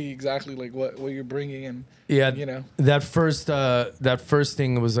to see exactly like what you're bringing, and you know, that first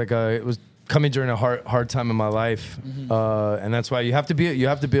thing was like it was coming during a hard time in my life, and that's why you have to be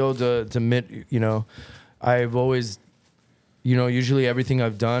able to admit, you know, I've always, you know, usually everything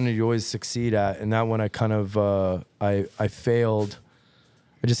I've done you always succeed at, and that one I kind of I failed.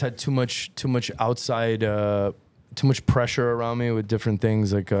 I just had too much outside, too much pressure around me with different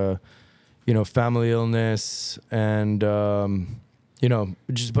things, like you know, family illness, and you know,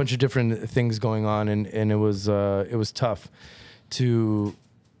 just a bunch of different things going on, and it was tough to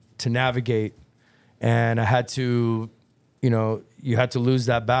navigate, and I had to, you know, you had to lose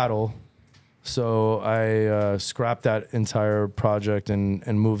that battle. So I scrapped that entire project and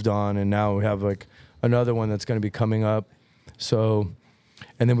moved on, and now we have like another one that's going to be coming up. So,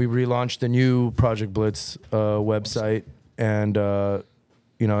 and then we relaunched the new Project Blitz website, and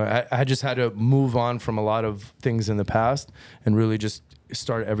you know, I just had to move on from a lot of things in the past and really just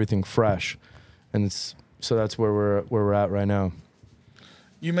start everything fresh, and so that's where we're at right now.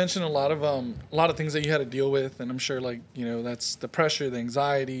 You mentioned a lot of things that you had to deal with, and I'm sure, like, you know, that's the pressure, the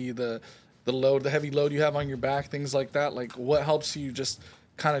anxiety, the load, the heavy load you have on your back, things like that. Like, what helps you just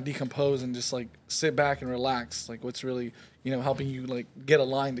kind of decompose and just like sit back and relax? Like, what's really, you know, helping you like get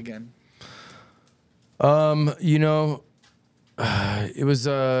aligned again? You know, it was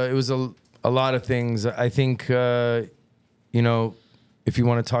a lot of things. I think you know, if you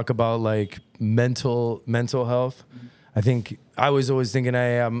want to talk about like mental health, I think I was always thinking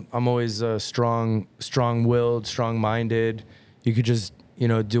I'm always strong-willed, strong-minded. You could just, you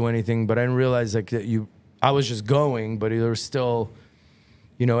know, do anything, but I didn't realize like that I was just going, but there was still,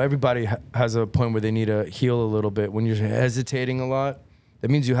 you know, everybody has a point where they need to heal a little bit. When you're hesitating a lot, that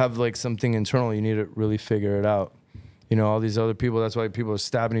means you have like something internal. You need to really figure it out. You know, all these other people, that's why people are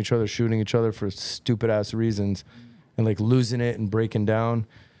stabbing each other, shooting each other for stupid ass reasons, and like losing it and breaking down.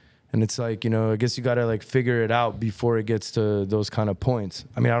 And it's like, you know, I guess you got to like figure it out before it gets to those kind of points.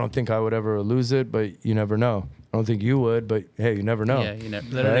 I mean, I don't think I would ever lose it, but you never know. I don't think you would, but hey, you never know. Yeah, you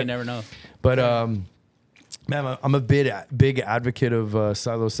literally never know. But man, I'm a big advocate of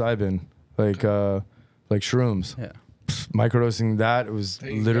psilocybin. shrooms. Yeah. Microdosing that, it was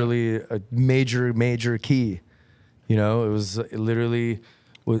literally a major key. You know, it was literally,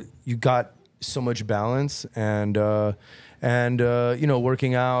 you got so much balance and you know,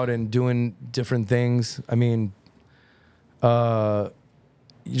 working out and doing different things. I mean, you're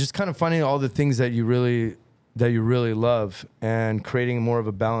just kind of finding all the things that you really love and creating more of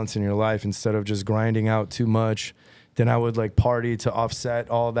a balance in your life instead of just grinding out too much. Then I would like party to offset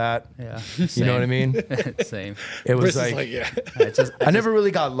all that. Yeah. You know what I mean? Same. It was I never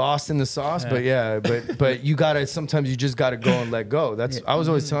really got lost in the sauce, but you gotta, sometimes you just gotta go and let go. I was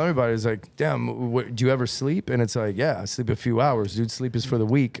always telling everybody, it's like, damn, do you ever sleep? And it's like, yeah, I sleep a few hours. Dude, sleep is for the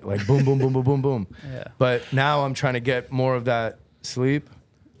weak. Like boom, boom, boom, boom, boom, boom. Yeah. But now I'm trying to get more of that sleep.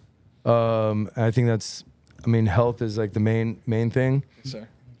 I think health is like the main thing. Yes, sir.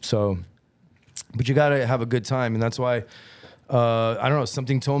 So, but you gotta have a good time, and that's why I don't know.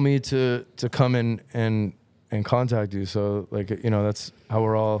 Something told me to come in and contact you. So like, you know, that's how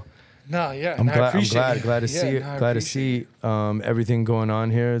we're all. No, yeah. I'm glad to see it. Glad to see everything going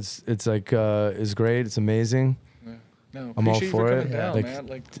on here. It's like is great. It's amazing. Yeah. No, I'm all for it. Down, like, man.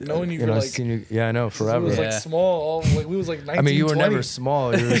 Like knowing you, know, like, you, yeah, I know, forever. It was like small. Like we was like 19, I mean, you were 20. never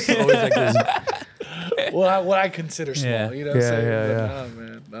small. You were always like this. Well, what I consider small, Yeah. you know what I'm saying? Yeah. But,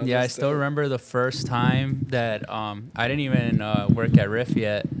 man, Yeah, I still remember the first time that I didn't even work at Riff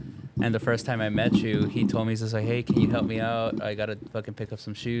yet, and the first time I met you, he told me, he's just like, hey, can you help me out? I gotta fucking pick up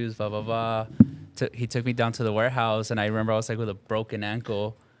some shoes, blah blah blah. He took me down to the warehouse, and I remember I was like with a broken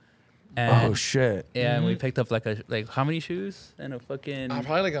ankle. And, oh shit! Yeah, and we picked up like how many shoes and a fucking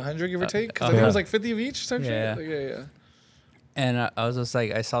probably like 100 give or take, because I think it was like 50 of each, some shit. Like, yeah. And I was just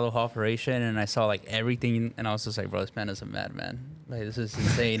like, I saw the whole operation and I saw like everything, and I was just like, bro, this man is a madman. Like, this is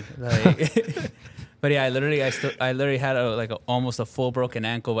insane. Like, but yeah, I literally had almost a full broken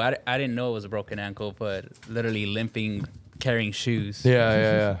ankle. But I didn't know it was a broken ankle, but literally limping, carrying shoes.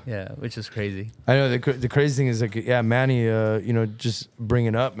 Yeah. Yeah, which is crazy. I know the crazy thing is like, yeah, Manny, you know, just bring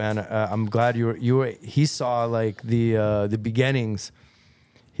it up, man. I'm glad you were. He saw like the beginnings.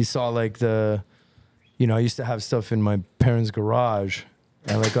 He saw like you know, I used to have stuff in my parents' garage,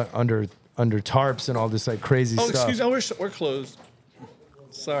 and like under tarps and all this like crazy stuff. Oh, excuse me, we're closed.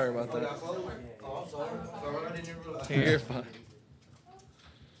 Sorry about that. You're fine.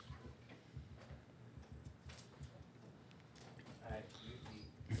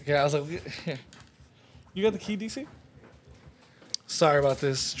 Yeah, I was like, you got the key, DC? Sorry about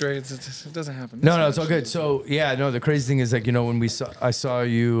this, Dre. It doesn't happen. No, it's all good. So yeah, no, the crazy thing is like, you know, when I saw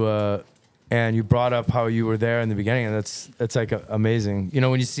you. And you brought up how you were there in the beginning, and that's like amazing. You know,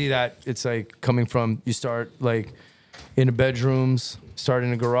 when you see that, it's like coming from, you start like in the bedrooms, start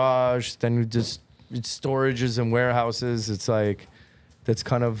in a garage, then you just storages and warehouses. It's like that's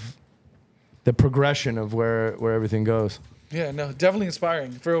kind of the progression of where everything goes. Yeah, no, definitely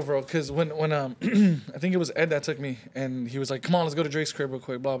inspiring for overall. Because when I think it was Ed that took me, and he was like, "Come on, let's go to Drake's crib real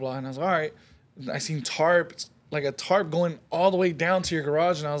quick," blah blah. And I was like, all right. And I seen a tarp going all the way down to your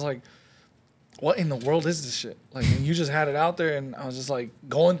garage, and I was like, what in the world is this shit? Like, and you just had it out there, and I was just like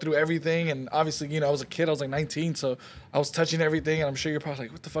going through everything. And obviously, you know, I was a kid, I was like 19, so I was touching everything. And I'm sure you're probably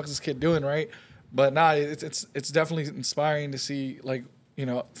like, what the fuck is this kid doing, right? But nah, it's definitely inspiring to see, like, you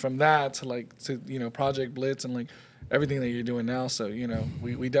know, from that to you know, Project Blitz and like everything that you're doing now. So, you know,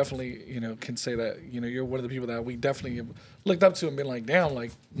 we definitely, you know, can say that, you know, you're one of the people that we definitely have looked up to and been like, damn,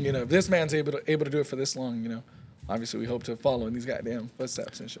 like, you know, if this man's able to do it for this long, you know. Obviously, we hope to follow in these goddamn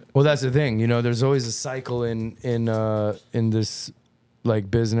footsteps and shit. Well, that's the thing. You know, there's always a cycle in this like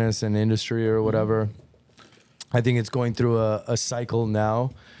business and industry or whatever. I think it's going through a cycle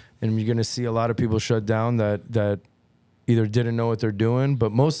now, and you're gonna see a lot of people shut down that either didn't know what they're doing,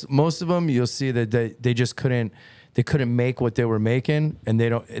 but most of them you'll see that they just couldn't make what they were making, and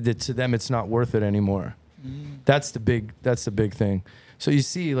to them it's not worth it anymore. That's the big thing. So you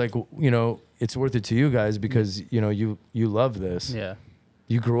see, like, you know, it's worth it to you guys because, you know, you love this. Yeah.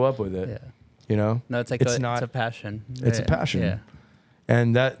 You grew up with it. Yeah. You know? No, it's a passion. It's a passion. Yeah.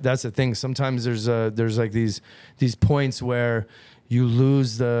 And that's the thing. Sometimes there's like these points where you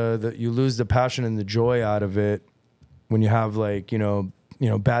lose the passion and the joy out of it when you have, like, you know,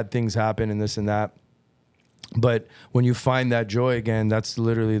 bad things happen and this and that. But when you find that joy again, that's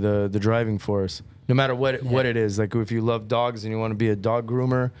literally the driving force. No matter what it is. Like, if you love dogs and you want to be a dog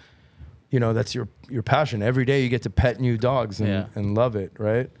groomer, you know, that's your passion. Every day you get to pet new dogs and love it,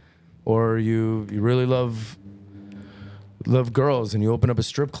 right? Or you really love girls and you open up a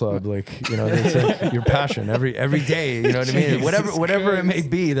strip club, like, you know, that's like your passion every day, you know what I mean? Whatever it may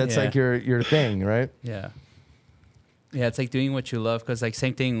be, that's like your thing, right? Yeah. Yeah, it's like doing what you love, because like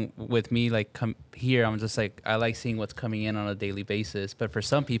same thing with me. Like come here, I'm just like, I like seeing what's coming in on a daily basis. But for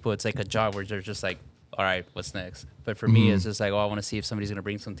some people, it's like a job where they're just like, all right, what's next? But for me, it's just like, oh, I want to see if somebody's gonna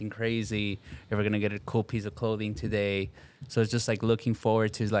bring something crazy, if we're gonna get a cool piece of clothing today. So it's just like looking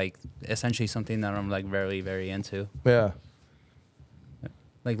forward to like essentially something that I'm like very, very into. Yeah.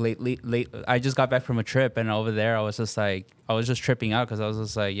 Like late, I just got back from a trip, and over there, I was just tripping out, because I was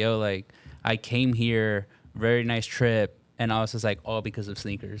just like, yo, like I came here, very nice trip, and I was just like, all because of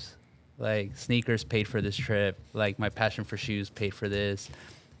sneakers. Like sneakers paid for this trip. Like my passion for shoes paid for this.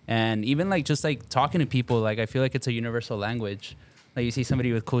 And even like just like talking to people, like I feel like it's a universal language. Like you see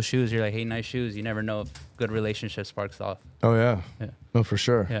somebody with cool shoes, you're like, hey, nice shoes. You never know if good relationship sparks off. Oh yeah. Yeah. No, for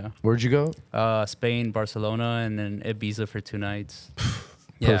sure. Yeah. Where'd you go? Spain, Barcelona, and then Ibiza for 2 nights.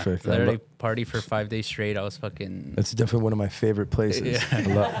 Perfect. Yeah, literally party for 5 days straight. I was fucking. That's definitely one of my favorite places.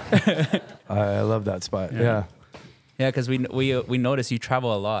 Yeah. I love that spot. Yeah. Yeah, because we notice you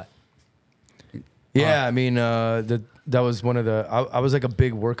travel a lot. Yeah, I mean, that was one of the. I was like a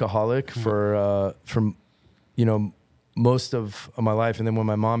big workaholic for most of my life, and then when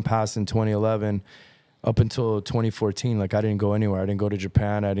my mom passed in 2011, up until 2014, like I didn't go anywhere. I didn't go to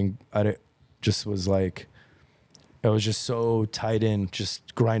Japan. I didn't. Just was like, I was just so tied in,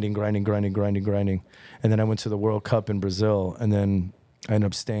 just grinding. And then I went to the World Cup in Brazil, and then I ended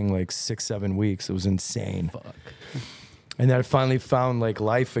up staying like 6-7 weeks. It was insane. Fuck. And then I finally found like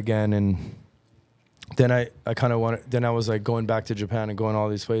life again, and then I kind of wanted. Then I was like going back to Japan and going all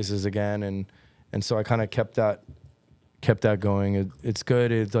these places again, and so I kind of kept that going. It's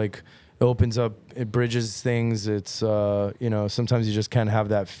good. It's like it opens up, it bridges things. It's sometimes you just can't have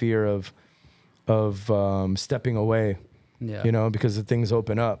that fear of stepping away, because the things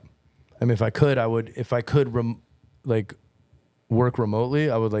open up. I mean, if I could work remotely,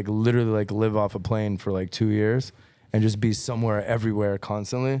 I would like literally like live off a plane for like 2 years and just be somewhere everywhere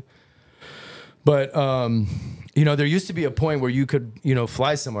constantly. But, there used to be a point where you could,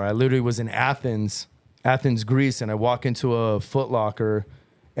 fly somewhere. I literally was in Athens, Greece, and I walk into a Foot Locker,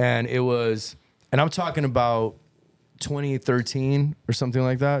 and I'm talking about 2013 or something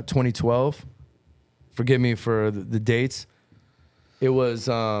like that, 2012. Forgive me for the dates. It was,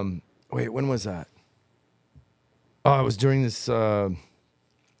 when was that? Oh, it was during this, there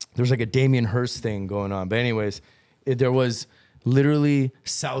was like a Damien Hirst thing going on. But anyways, there was literally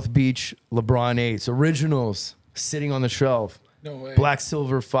South Beach LeBron 8s, originals, sitting on the shelf. No way. Black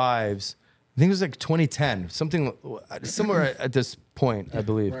Silver 5s. I think it was like 2010, somewhere at this point, I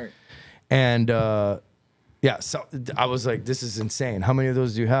believe. Right. And so I was like, this is insane. How many of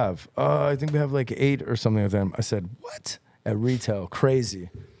those do you have? I think we have like 8 or something of them. I said, what? At retail, crazy.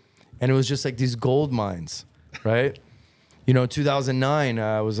 And it was just like these gold mines, right? 2009,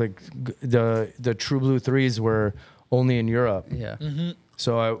 was like the True Blue 3s were only in Europe. Yeah. Mm-hmm.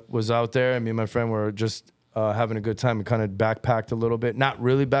 So I was out there, and me and my friend were just having a good time. We kind of backpacked a little bit. Not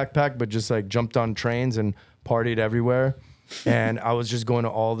really backpacked, but just like jumped on trains and partied everywhere. And I was just going to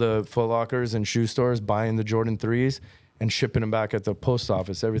all the Foot Lockers and shoe stores, buying the Jordan 3s and shipping them back at the post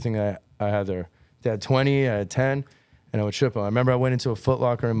office. Everything I had there. They had 20, I had 10, and I would ship them. I remember I went into a Foot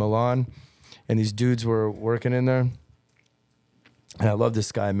Locker in Milan, and these dudes were working in there. And I love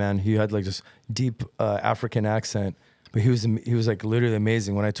this guy, man. He had like this deep African accent, but he was like literally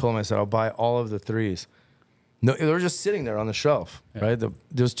amazing. When I told him, I said, I'll buy all of the 3s. No, they were just sitting there on the shelf, right? It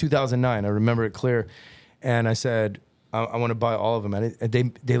was 2009. I remember it clear. And I said, I want to buy all of them.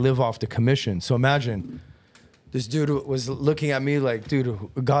 And they live off the commission. So imagine this dude was looking at me like, dude,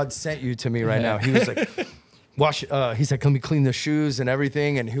 God sent you to me right now. He was like, he's like, let me clean the shoes and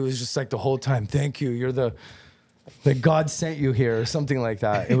everything. And he was just like the whole time, thank you. You're the God sent you here, or something like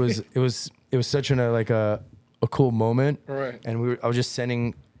that. It was such a cool moment. Right. And I was just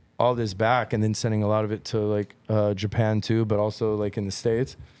sending all this back, and then sending a lot of it to like Japan too, but also like in the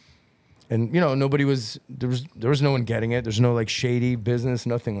States. And there was no one getting it. There's no like shady business,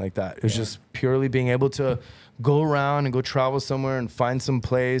 nothing like that. It was just purely being able to go around and go travel somewhere and find some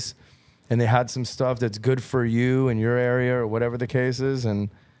place, and they had some stuff that's good for you in your area or whatever the case is. And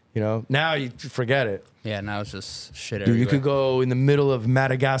now you forget it. Yeah, now it's just shit Dude, everywhere. you could go in the middle of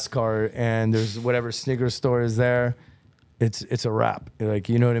Madagascar and there's whatever sneaker store is there. It's a wrap. Like,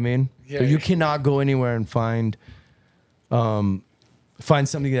 you know what I mean? Yeah. So you cannot go anywhere and find something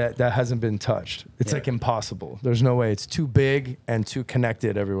that hasn't been touched. It's like impossible. There's no way. It's too big and too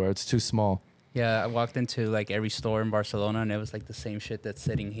connected everywhere. It's too small. Yeah, I walked into like every store in Barcelona, and it was like the same shit that's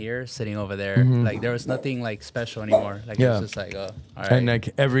sitting here, sitting over there. Like there was nothing like special anymore. Like it was just like, oh, all right. And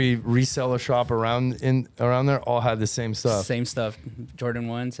like every reseller shop around there all had the same stuff. Same stuff. Jordan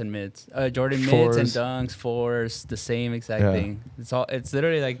 1s and mids. Jordan mids and dunks, 4s, the same exact thing. It's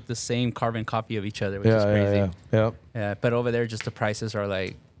literally like the same carbon copy of each other, which is crazy. Yeah. But over there, just the prices are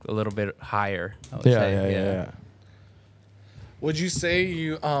like a little bit higher. I would say. Yeah. Would you say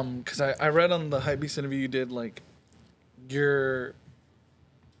you because I read on the Hypebeast interview you did, like you're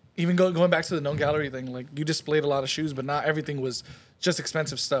even going back to the known gallery thing, like you displayed a lot of shoes, but not everything was just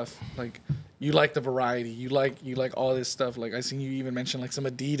expensive stuff. Like you like the variety, you like all this stuff. Like I seen you even mention like some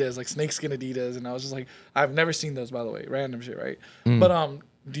Adidas, like snakeskin Adidas, and I was just like, I've never seen those, by the way, random shit, right? But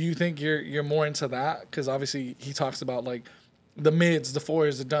do you think you're more into that? Because obviously he talks about like the mids, the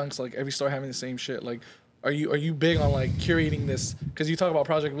 4s, the dunks, like every store having the same shit. Like are you big on like curating this? Because you talk about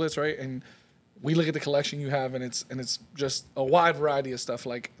Project Blitz, right? And we look at the collection you have, and it's just a wide variety of stuff.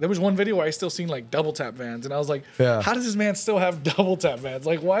 Like there was one video where I still seen like double tap Vans, and I was like, how does this man still have double tap Vans?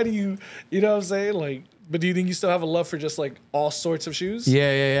 Like why do you know what I'm saying? Like, but do you think you still have a love for just like all sorts of shoes?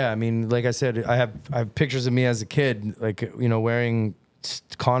 Yeah. I mean, like I said, I have pictures of me as a kid, like, you know, wearing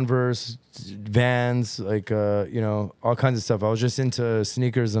Converse, Vans, like you know, all kinds of stuff. I was just into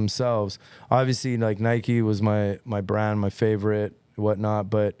sneakers themselves. Obviously, like Nike was my brand, my favorite,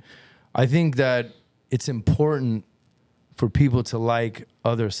 whatnot. But I think that it's important for people to like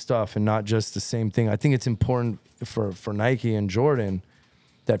other stuff and not just the same thing. I think it's important for Nike and Jordan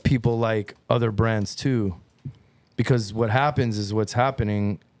that people like other brands too, because what happens is what's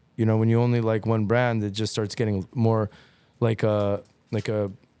happening. You know, when you only like one brand, it just starts getting more like an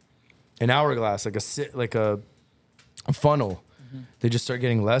hourglass, like a funnel. They just start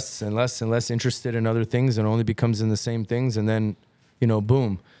getting less and less and less interested in other things, and only becomes in the same things, and then, you know,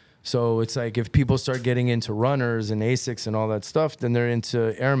 boom. So it's like if people start getting into runners and Asics and all that stuff, then they're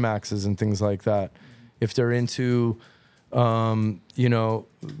into Air Maxes and things like that. If they're into you know,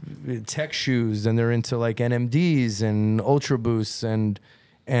 tech shoes, then they're into like NMDs and Ultra Boosts and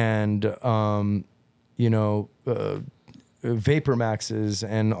you know, Vapor Maxes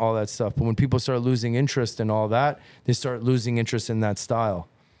and all that stuff. But when people start losing interest in all that, they start losing interest in that style.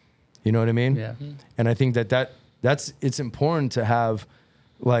 You know what I mean? Yeah. And I think that's it's important to have,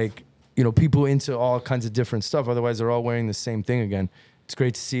 like, you know, people into all kinds of different stuff. Otherwise, they're all wearing the same thing again. It's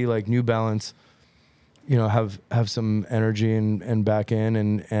great to see like New Balance, you know, have some energy and back in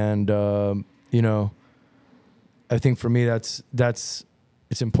and you know, I think for me that's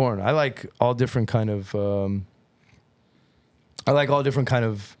it's important. I like all different kind of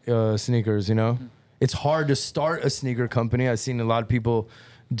sneakers, you know. It's hard to start a sneaker company. I've seen a lot of people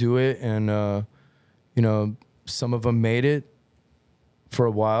do it, and you know, some of them made it for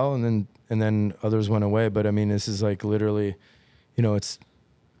a while, and then others went away. But I mean, this is like literally, you know, it's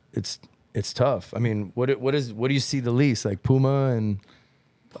tough. I mean, what do you see the least, like Puma,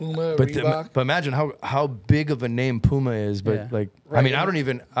 Reebok. But imagine how big of a name Puma is. But like, right. I mean, I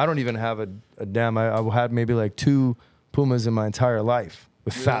don't even have a damn. I had maybe like 2 Pumas in my entire life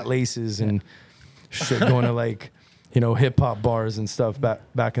with fat laces and shit, going to like, you know, hip hop bars and stuff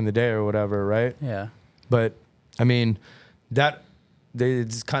back in the day or whatever, right? Yeah. But I mean, they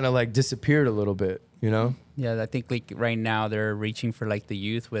just kind of like disappeared a little bit, you know? Yeah, I think like right now they're reaching for like the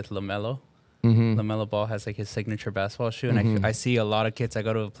youth with LaMelo. LaMelo Ball has like his signature basketball shoe, and I see a lot of kids. I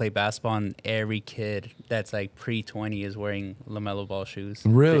go to play basketball, and every kid that's like pre-20 is wearing LaMelo Ball shoes.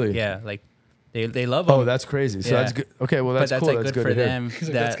 Really? Yeah, like they love them. Oh, that's crazy. So that's good. Okay, well that's cool. Like that's good for them.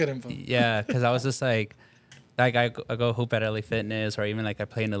 That's good info. Yeah, because I was just like I go hoop at LA Fitness, or even like I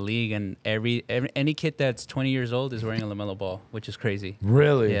play in the league, and any kid that's 20 years old is wearing a LaMelo Ball, which is crazy.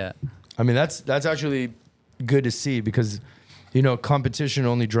 Really? Yeah. I mean, that's actually good to see, because, you know, competition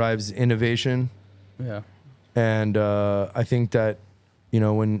only drives innovation. Yeah. And I think that, you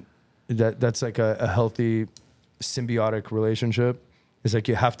know, when that's like a healthy symbiotic relationship. It's like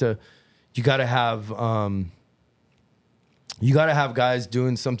you gotta have guys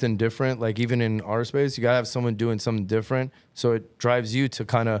doing something different. Like even in our space, you gotta have someone doing something different. So it drives you to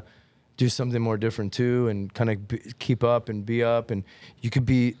kind of do something more different too, and kind of keep up and be up, and you could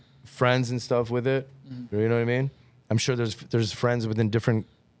be friends and stuff with it. You know what I mean? I'm sure there's friends within different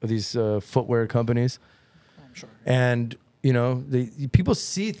of these footwear companies. I'm sure. And you know, people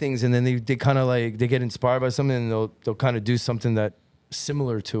see things, and then they kind of like they get inspired by something, and they'll kind of do something that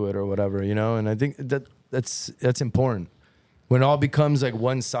similar to it or whatever, you know. And I think that's important. When it all becomes like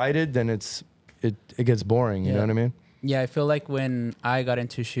one-sided, then it gets boring. You know what I mean? Yeah, I feel like when I got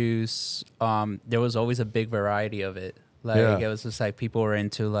into shoes, there was always a big variety of it. Like it was just like people were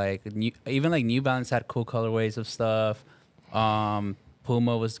into like even like New Balance had cool colorways of stuff.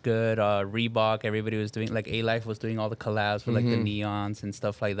 Puma was good. Reebok, everybody was doing like A-Life was doing all the collabs with like the neons and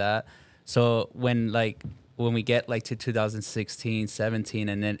stuff like that. So when we get like to 2016, 17,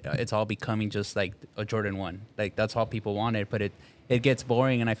 and then it's all becoming just like a Jordan 1. Like that's all people wanted, but it gets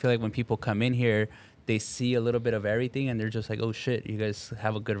boring. And I feel like when people come in here, they see a little bit of everything and they're just like, oh shit, you guys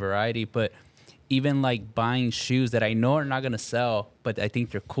have a good variety. But even like buying shoes that I know are not gonna sell, but I think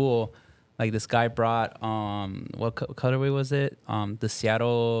they're cool. Like this guy brought what colorway was it? The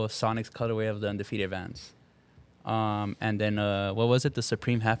Seattle Sonics colorway of the Undefeated Vans. And then what was it? The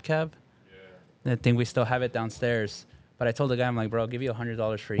Supreme half cab. Yeah. I think we still have it downstairs. But I told the guy, I'm like, bro, I'll give you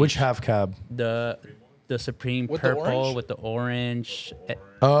 $100 for each. Which half cab? The Supreme with purple with the orange.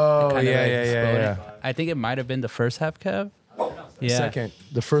 Oh yeah. I think it might have been the first half cab. Yeah. Second.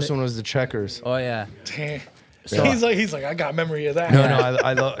 The first one was the checkers. Oh yeah. Damn. So he's like, I got memory of that. No,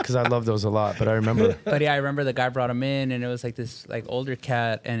 I love because I love those a lot. But I remember. But yeah, I remember the guy brought him in, and it was like this like older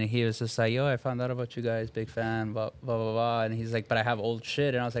cat, and he was just like, "Yo, I found out about you guys, big fan, blah blah blah blah." And he's like, "But I have old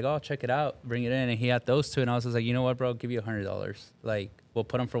shit," and I was like, "Oh, check it out, bring it in." And he had those two, and I was just like, "You know what, bro? I'll give you $100. Like, we'll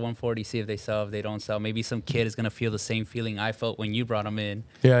put them for $140, see if they sell. If they don't sell, maybe some kid is gonna feel the same feeling I felt when you brought them in.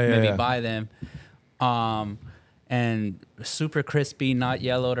 Maybe buy them." And super crispy, not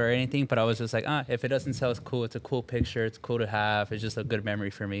yellowed or anything. But I was just like, if it doesn't sell, it's cool. It's a cool picture. It's cool to have. It's just a good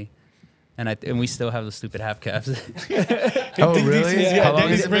memory for me. And we still have the stupid half caps. Oh, really? How long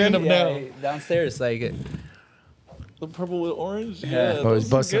is it bringing them now? Downstairs, like the purple with orange. Oh, he's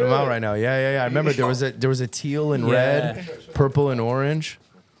busting them out right now. Yeah. I remember there was a teal and red, purple and orange.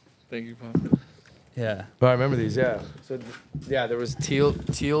 Thank you, Pop. Yeah. Oh, I remember these. Yeah. So there was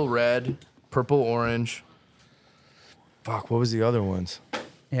teal, red, purple, orange. Fuck, what was the other ones?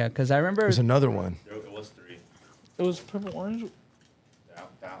 Yeah, because I remember... There's another one. There was 3. It was purple, orange?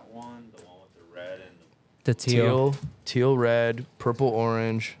 That one, the one with the red and the teal. Teal, red, purple,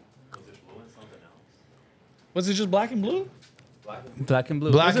 orange. Was it blue and something else? Was it just black and blue? Black and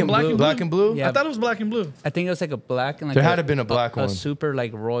blue. Black and blue? Yeah. I thought it was black and blue. I think it was like a black and like... There had to been a black one. A super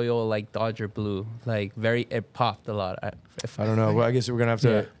like royal like Dodger blue. Like it popped a lot. I don't know. Well, I guess we're going to have to...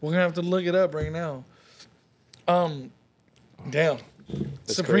 Yeah. We're going to have to look it up right now. Damn.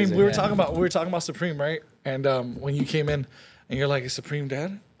 That's Supreme. crazy. We were talking about Supreme, right? And when you came in and you're like, "Is Supreme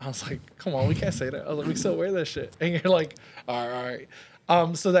Dad?" I was like, "Come on, we can't say that." I was like, "We still wear that shit." And you're like, "All right."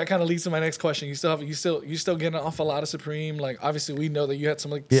 So that kind of leads to my next question. You still getting off a lot of Supreme. Like obviously we know that you had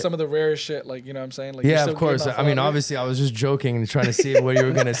some some of the rarest shit. Like you know what I'm saying? Like yeah, of course. I mean, obviously I was just joking and trying to see what you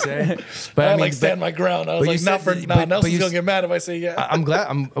were gonna say. But I like stand my ground. I was like, Nelson's gonna get mad if I say yeah. I'm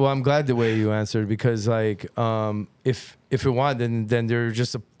glad the way you answered because like if it wanted then they're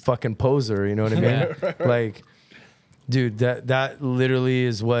just a fucking poser. You know what I mean? Right. Like, dude, that literally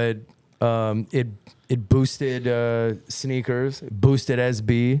is what it boosted sneakers, it boosted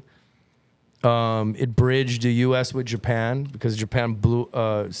SB. It bridged the U.S. with Japan because Supreme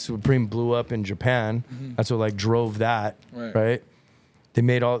blew up in Japan. Mm-hmm. That's what like drove that, right? They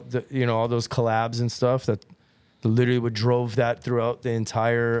made all those collabs and stuff that literally what drove that throughout the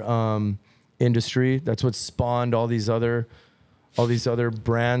entire industry. That's what spawned all these other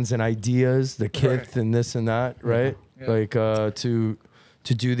brands and ideas, the Kith and this and that, right? Yeah. Like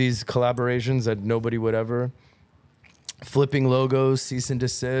to do these collaborations that nobody would ever. Flipping logos, cease and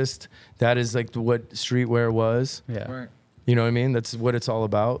desist. That is like what streetwear was. Yeah. Right. You know what I mean? That's what it's all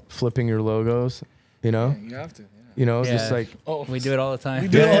about. Flipping your logos. You know? Yeah, you have to. Yeah. You know, just like we do it all the time. We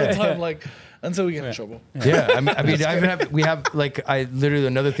do it all the time, like until we get in trouble. Yeah, I mean, we have like literally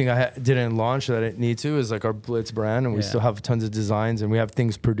another thing I didn't launch that I didn't need to is like our Blitz brand, and we still have tons of designs, and we have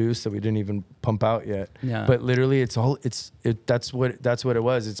things produced that we didn't even pump out yet. Yeah. But literally, that's what it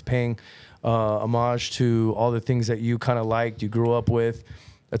was. It's paying homage to all the things that you kind of liked, you grew up with.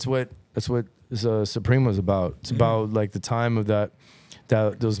 That's what Supreme was about. It's about like the time of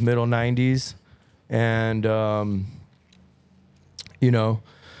those middle '90s. And, you know,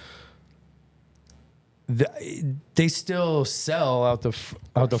 they still sell out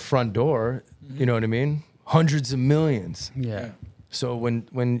the front door. You know what I mean? Hundreds of millions. Yeah. So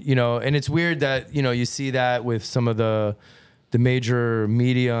when you know, and it's weird that, you know, you see that with some of the major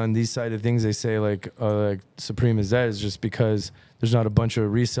media on these side of things, they say like Supreme is dead, is just because there's not a bunch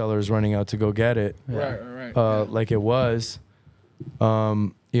of resellers running out to go get it. Yeah. Right. Like it was.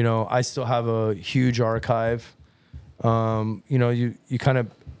 You know, I still have a huge archive. You know, you kind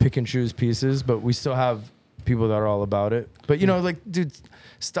of pick and choose pieces, but we still have people that are all about it. But, you know, like, dude,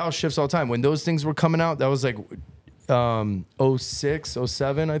 style shifts all the time. When those things were coming out, that was like 06,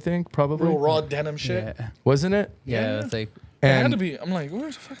 07, I think, probably. Real raw denim shit. Yeah. Wasn't it? Yeah, it's like. It had to be. I'm like, where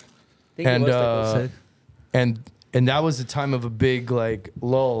the fuck? I think it was like 06. and that was the time of a big like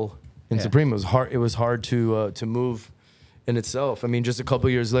lull in Supreme. It was hard. It was hard to move in itself. I mean, just a couple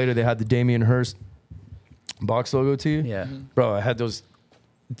years later, they had the Damien Hirst box logo tee. Yeah, bro, I had those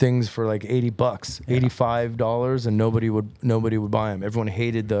things for like $80, $85, and nobody would buy them. Everyone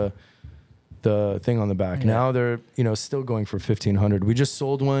hated the thing on the back. Yeah. Now they're still going for $1,500. We just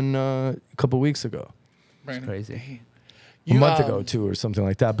sold one a couple weeks ago, it's crazy. a month ago too, or something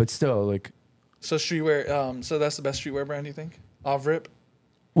like that. But still, like. So streetwear. So that's the best streetwear brand, you think? Off rip.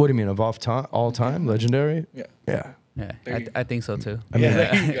 What do you mean of all time legendary? Yeah. Yeah. Yeah, There I think so too. I mean,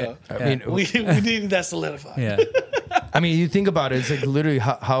 There you go. I mean, We needed that solidified. Yeah, I mean, you think about it. It's like literally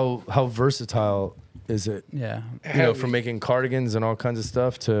how versatile is it? yeah, From making cardigans and all kinds of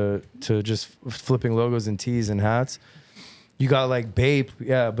stuff to just flipping logos and tees and hats. You got like Bape,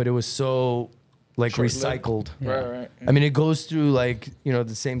 yeah, but it was so like Short-lived. recycled. Right. I mean, it goes through like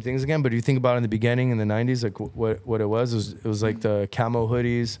the same things again. But you think about it in the beginning in the '90s, like what it was like the camo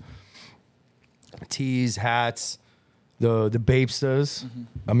hoodies, tees, hats, the Bapestas.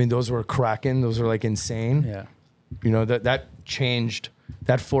 I mean, those were cracking. Those were like insane. yeah. That changed.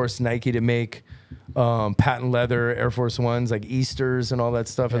 That forced Nike to make patent leather Air Force Ones, like Easters and all that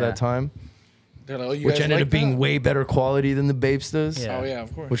stuff at Yeah. that time, They're like, oh, you which guys ended like up being that? way better quality than the Bapestas. Yeah. Oh yeah,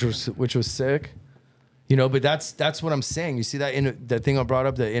 of course. which was sick. But that's what I'm saying. You see that thing I brought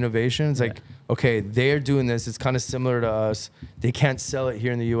up, the innovation. It's like, okay, they're doing this. It's kind of similar to us. They can't sell it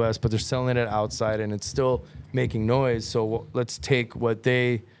here in the U.S., but they're selling it outside, and it's still making noise. So let's take what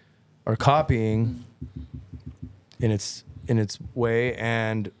they are copying in its way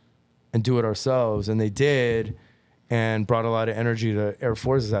and do it ourselves. And they did, and brought a lot of energy to Air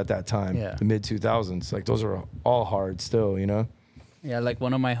Forces at that time, the mid 2000s. Like those are all hard still, Yeah, like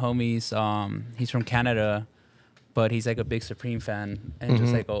one of my homies, he's from Canada, but he's like a big Supreme fan and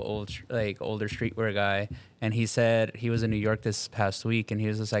just like older streetwear guy. And he said he was in New York this past week, and he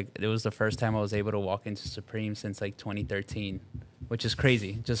was just like, it was the first time I was able to walk into Supreme since like 2013, which is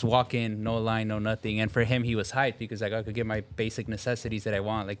crazy. Just walk in, no line, no nothing. And for him, he was hyped because like I could get my basic necessities that I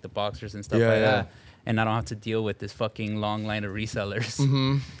want, like the boxers and stuff that. And I don't have to deal with this fucking long line of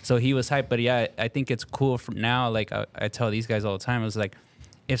resellers. So he was hyped. But yeah, I think it's cool for now. Like I tell these guys all the time, I was like,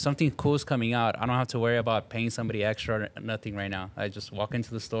 if something cool is coming out, I don't have to worry about paying somebody extra or nothing right now. I just walk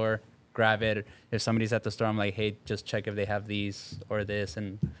into the store, grab it. If somebody's at the store, I'm like, hey, just check if they have these or this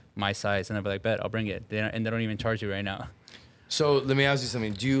and my size. And they'll be like, bet, I'll bring it. And they don't even charge you right now. So let me ask you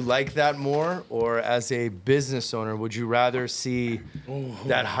something. Do you like that more? Or as a business owner, would you rather see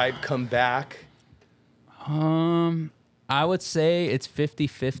that hype come back? I would say it's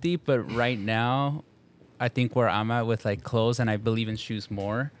 50-50, but right now, I think where I'm at with like clothes, and I believe in shoes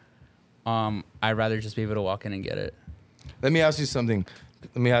more, I'd rather just be able to walk in and get it. Let me ask you something.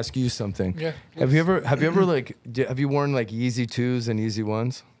 Let me ask you something. Yeah. Have you ever like have you worn like Yeezy 2s and Yeezy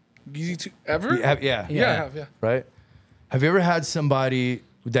 1s? Yeezy 2 ever? Yeah. Yeah, I have. Yeah. Right? Have you ever had somebody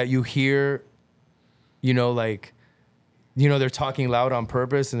that you hear, they're talking loud on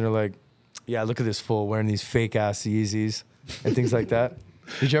purpose, and they're like, yeah, look at this fool wearing these fake ass Yeezys and things like that?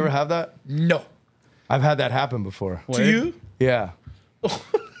 Did you ever have that? No. I've had that happen before. To you? Yeah.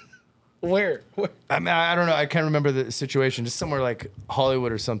 Where? I mean, I don't know. I can't remember the situation. Just somewhere like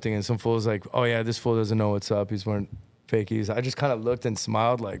Hollywood or something, and some fool's like, oh yeah, this fool doesn't know what's up. He's wearing fakies. I just kind of looked and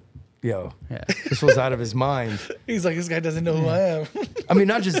smiled like, yo, this fool's out of his mind. He's like, this guy doesn't know who I am. I mean,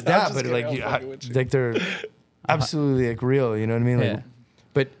 not just that, just but kidding. I'm fucking with you. like they're absolutely like real. You know what I mean? Like, Yeah.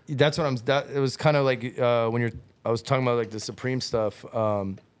 But that's what it was kind of like when I was talking about like the Supreme stuff.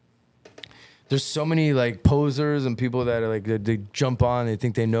 There's so many like posers and people that are like they jump on, they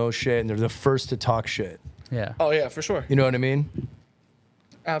think they know shit, and they're the first to talk shit. Yeah. Oh yeah, for sure. You know what I mean?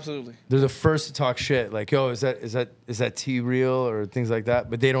 Absolutely. They're the first to talk shit. Like, yo, is that tea real or things like that?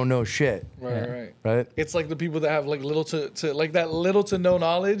 But they don't know shit. Right. It's like the people that have like little to like that little to no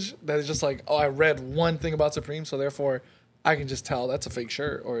knowledge that is just like, oh, I read one thing about Supreme, so therefore I can just tell that's a fake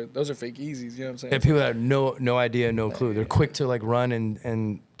shirt or those are fake Yeezys. You know what I'm saying? And people that have no idea, no clue. They're quick to like run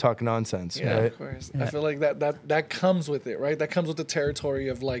and talk nonsense. Yeah, right? of course. I feel like that comes with it, right? That comes with the territory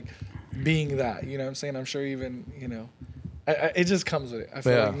of like being that. You know what I'm saying? I'm sure even it just comes with it. I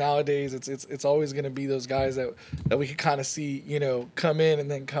feel like nowadays it's always gonna be those guys that we can kind of see, come in and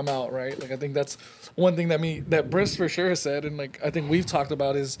then come out, right? Like I think that's one thing that Briss for sure said, and like I think we've talked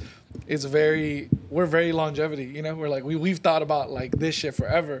about is we're very longevity. We're like we've thought about like this shit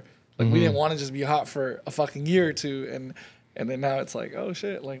forever. Like we didn't want to just be hot for a fucking year or two, And then now it's like, oh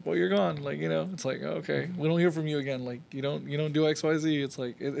shit, like, well, you're gone. Like, you know, it's like, oh, okay, we don't hear from you again. Like, you don't do XYZ. It's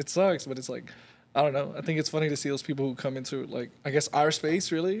like, it sucks, but it's like, I don't know. I think it's funny to see those people who come into, like, I guess our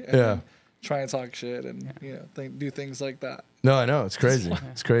space really, and then try and talk shit and, you know, do things like that. No, I know. It's crazy.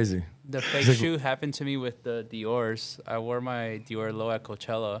 It's crazy. The fake shoe happened to me with the Dior's. I wore my Dior low at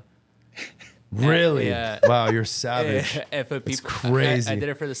Coachella. Really? Yeah. Wow, you're savage. It's crazy. I did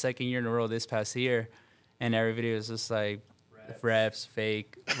it for the second year in a row this past year, and everybody was just like, reps,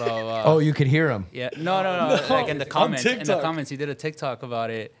 fake, blah, blah, blah. Oh, you could hear them. Yeah. No. Like in the comments. He did a TikTok about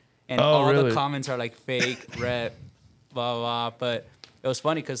it, and really? the comments are like fake, rep, blah, blah, blah. But it was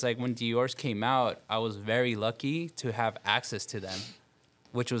funny because like when Dior's came out, I was very lucky to have access to them,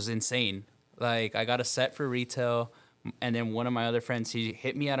 which was insane. Like I got a set for retail. And then one of my other friends, he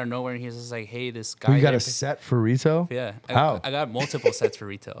hit me out of nowhere, and he was just like, "Hey, this guy." You got a set for retail? Yeah. How? I got multiple sets for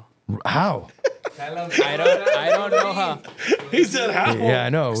retail. How? I don't know how. He said how? Yeah, I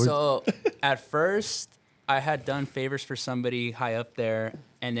know. So at first, I had done favors for somebody high up there,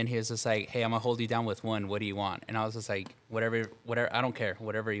 and then he was just like, "Hey, I'm gonna hold you down with one. What do you want?" And I was just like, "Whatever. I don't care.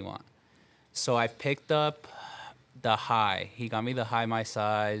 Whatever you want." So I picked up the high. He got me the high my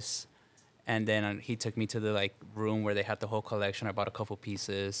size. And then he took me to the like room where they had the whole collection. I bought a couple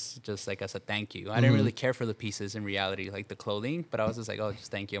pieces just like as a thank you. I didn't really care for the pieces in reality, like the clothing, but I was just like, oh,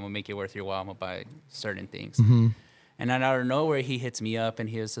 just thank you. I'm gonna make it worth your while. I'm gonna buy certain things. And then out of nowhere, he hits me up and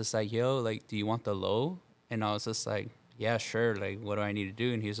he was just like, yo, like, do you want the low? And I was just like, yeah, sure. Like, what do I need to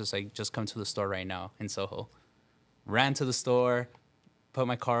do? And he was just like, just come to the store right now in Soho. Ran to the store, put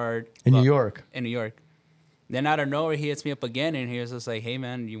my card. In New York. In New York. Then out of nowhere, he hits me up again and he was just like, hey,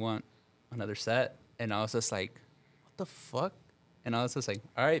 man, you want another set? And I was just like, what the fuck? And I was just like,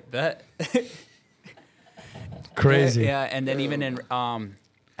 all right, bet. Crazy. Yeah, and then even in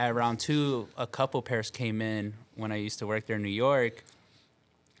at round 2, a couple pairs came in when I used to work there in New York,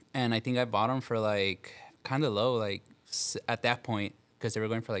 and I think I bought them for like kind of low, like at that point, because they were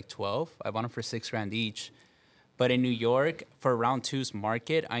going for like 12. I bought them for $6,000 each. But in New York, for round 2's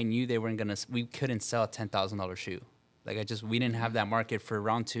market, I knew we couldn't sell a $10,000 shoe. Like we didn't have that market for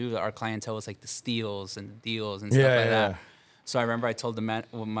round 2. Our clientele was like the steals and the deals and stuff like that. So I remember I told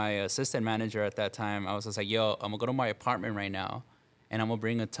my assistant manager at that time, I was just like, yo, I'm gonna go to my apartment right now and I'm gonna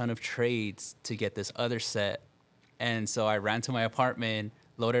bring a ton of trades to get this other set. And so I ran to my apartment,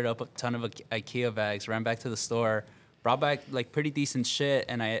 loaded up a ton of IKEA bags, ran back to the store, brought back like pretty decent shit,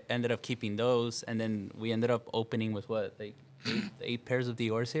 and I ended up keeping those. And then we ended up opening with what, like 8 pairs of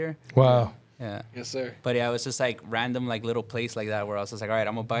Dior's here. Wow. Yeah. Yes, sir. But yeah, it was just like random, like little place like that where I was just like, all right,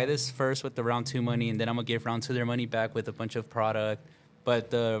 I'm gonna buy this first with the round 2 money, and then I'm gonna give round 2 their money back with a bunch of product.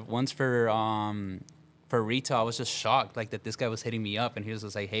 But the ones for retail, I was just shocked, like that this guy was hitting me up, and he was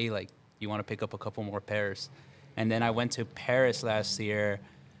just like, hey, like, you want to pick up a couple more pairs? And then I went to Paris last year,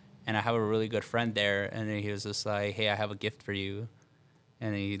 and I have a really good friend there, and then he was just like, hey, I have a gift for you.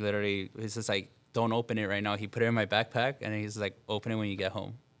 And he literally, he's just like, don't open it right now. He put it in my backpack, and he's like, open it when you get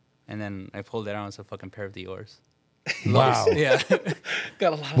home. And then I pulled it out. It's a fucking pair of Dior's. Wow. Yeah.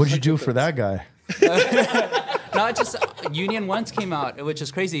 Got a lot. What'd you do for that guy? No, it just Union Ones came out, which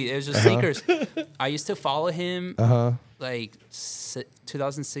is crazy. It was just sneakers. I used to follow him like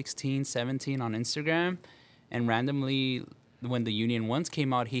 2016, 17 on Instagram, and randomly when the Union Ones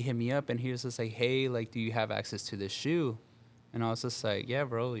came out, he hit me up and he was just like, "Hey, like, do you have access to this shoe?" And I was just like, "Yeah,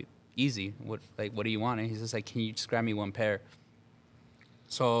 bro, easy. What do you want?" And he's just like, "Can you just grab me one pair?"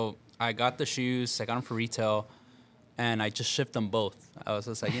 So I got the shoes. I got them for retail. And I just shipped them both. I was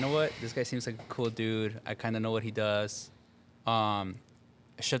just like, you know what? This guy seems like a cool dude. I kind of know what he does. I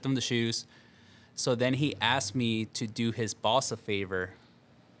shipped him the shoes. So then he asked me to do his boss a favor.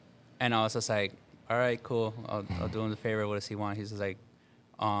 And I was just like, all right, cool. I'll do him the favor. What does he want? He's just like,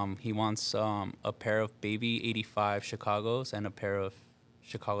 he wants a pair of baby 85 Chicagos and a pair of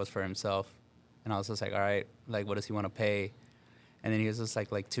Chicagos for himself. And I was just like, all right, like, what does he want to pay? And then he was just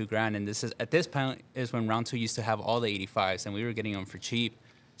like $2,000. And this is at this point is when round 2 used to have all the 85s, and we were getting them for cheap.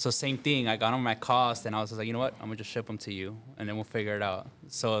 So same thing, I got them at cost, and I was just like, you know what? I'm gonna just ship them to you, and then we'll figure it out.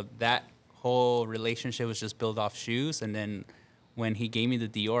 So that whole relationship was just built off shoes. And then when he gave me the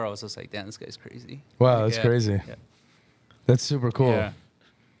Dior, I was just like, damn, this guy's crazy. Wow, that's crazy. Yeah. That's super cool. Yeah.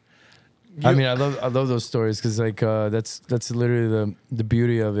 I mean, I love those stories because like that's literally the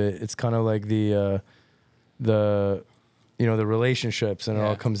beauty of it. It's kind of like the you know, the relationships, and it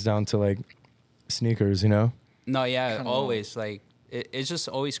all comes down to like sneakers, you know? No, yeah, always. Like, it's just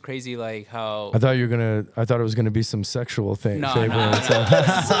always crazy, like how. I thought it was gonna be some sexual thing. No.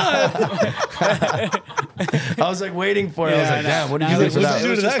 I was like waiting for it. I was like, damn, what did you do for that? It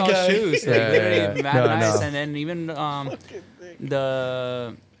was just all shoes. Like, literally mad nice. No. And then even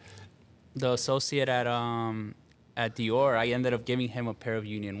the associate at Dior, I ended up giving him a pair of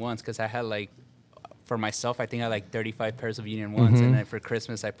Union Ones because I had like, for myself, I think I had like 35 pairs of Union Ones. And then for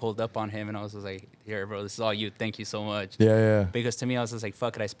Christmas, I pulled up on him and I was just like, here, bro, this is all you. Thank you so much. Yeah. Because to me, I was just like,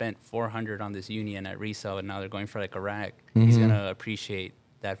 fuck it. I spent $400 on this Union at resale and now they're going for like a rack. He's going to appreciate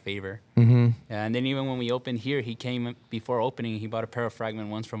that favor. Yeah, and then even when we opened here, he came before opening, he bought a pair of Fragment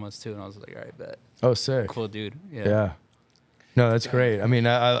Ones from us too. And I was like, all right, bet. Oh, sick. Cool dude. Yeah. No, that's great. I mean,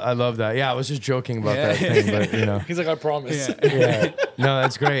 I love that. Yeah, I was just joking about that thing, but you know. He's like, I promise. Yeah. No,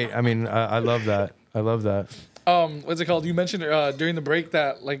 that's great. I mean, I love that. I love that. What's it called? You mentioned during the break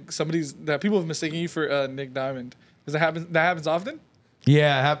that like that people have mistaken you for Nick Diamond. Does that happen? That happens often?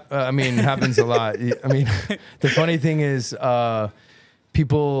 Yeah, I mean, it happens a lot. I mean, the funny thing is,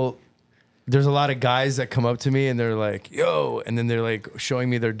 people. There's a lot of guys that come up to me and they're like, "Yo," and then they're like showing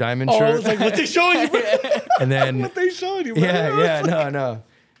me their diamond shirt. I was like, "What they showing you?" Bro? And then what they showing you? Bro? Yeah, no,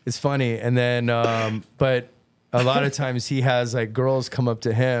 it's funny. And then, but a lot of times he has like girls come up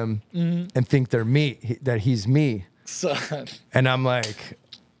to him and think they're me, that he's me. Son. And I'm like,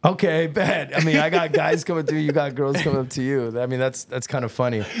 okay, bet. I mean, I got guys coming to you, got girls coming up to you. I mean, that's kind of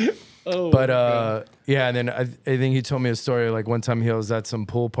funny. Oh, but yeah, and then I think he told me a story like one time he was at some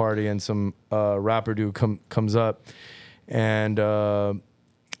pool party and some rapper dude comes up, and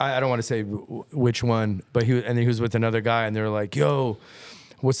I don't want to say which one, but he was with another guy and they were like, "Yo,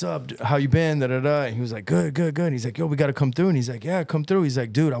 what's up? How you been?" Da, da, da. And he was like, good. And he's like, "Yo, we got to come through." And he's like, "Yeah, come through." He's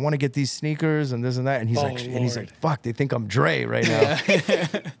like, "Dude, I want to get these sneakers and this and that." And he's like, "Fuck, they think I'm Dre right now."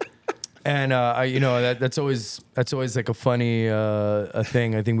 And that's always like a funny a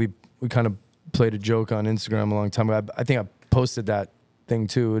thing. I think we kind of played a joke on Instagram a long time ago. I think I posted that thing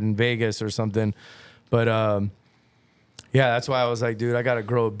too in Vegas or something. But yeah, that's why I was like, dude, I got to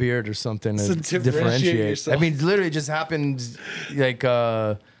grow a beard or something to differentiate yourself. I mean, it literally just happened like,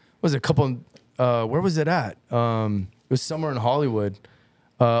 was it a couple, where was it at? It was somewhere in Hollywood.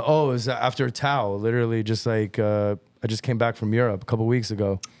 It was after a towel, literally just like, I just came back from Europe a couple weeks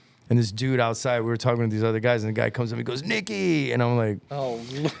ago. And this dude outside, we were talking to these other guys, and the guy comes up and goes, "Nikki," and I'm like, "Oh,"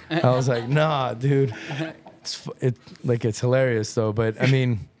 I was like, "Nah, dude, it's hilarious though." But I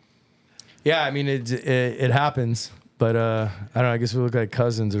mean, yeah, I mean it happens. But I don't know. I guess we look like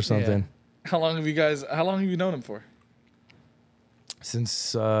cousins or something. Yeah. How long have you known him for?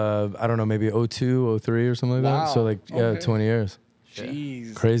 Since I don't know, maybe 02, 03 or something like that. So like 20 years.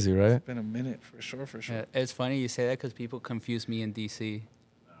 Jeez, crazy, right? It's been a minute for sure. Yeah, it's funny you say that because people confuse me in DC.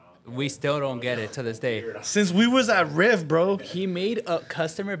 We still don't get it to this day. Since we was at Riv, bro. He made a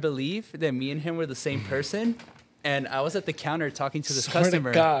customer believe that me and him were the same person. And I was at the counter talking to this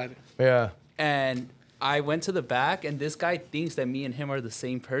customer. To God. Yeah. And I went to the back, and this guy thinks that me and him are the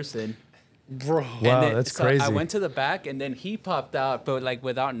same person. Bro. Wow, that's crazy. I went to the back, and then he popped out, but like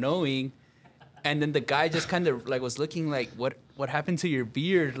without knowing. And then the guy just kind of like was looking like, what happened to your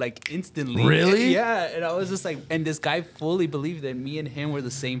beard? Like instantly. Really? And, yeah. And I was just like, and this guy fully believed that me and him were the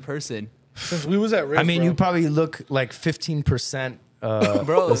same person. Since we was at Riv, I mean, you probably look like 15%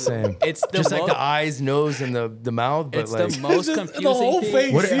 bro, the same. It's the just like the eyes, nose, and the mouth. But it's like the most confusing the whole thing.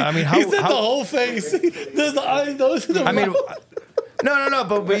 face. What, I mean, how, he said how, the whole face. There's the eyes, nose, and the mouth. mean, no,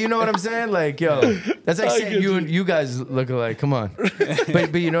 but you know what I'm saying? Like, yo, that's like saying you guys look alike. Come on.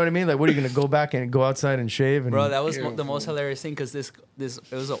 but you know what I mean? Like, what are you gonna go back and go outside and shave? And bro, that was the most hilarious thing because this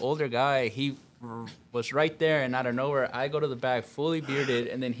it was an older guy. He was right there, and out of nowhere, I go to the back fully bearded,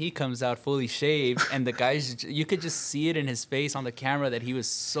 and then he comes out fully shaved, and the guys, you could just see it in his face on the camera that he was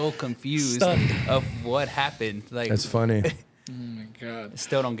so confused of what happened. Like, that's funny. Oh my God.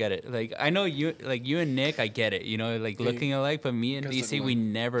 Still don't get it. Like, I know you and Nick, I get it, you know, like looking alike, but me and DC,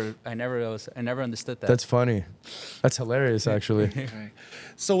 I never understood that. That's funny. That's hilarious, actually. Okay.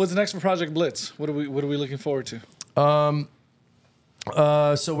 So what's next for Project Blitz? What are we looking forward to?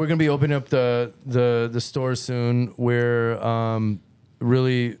 So we're gonna be opening up the store soon. We're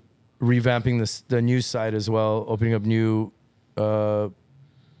really revamping the new site as well, opening up new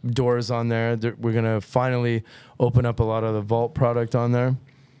doors on there. We're gonna finally open up a lot of the Vault product on there,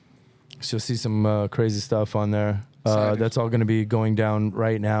 so you'll see some crazy stuff on there. That's all gonna be going down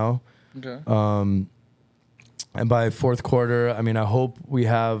right now. Okay. And by fourth quarter, I mean, I hope we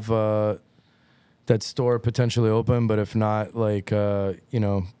have that store potentially open, but if not, like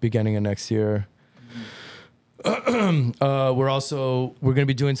beginning of next year. We're gonna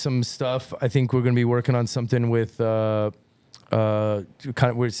be doing some stuff. I think we're gonna be working on something with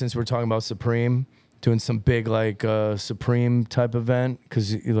kind of since we're talking about Supreme, doing some big like Supreme type event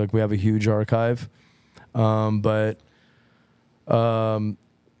because like we have a huge archive. But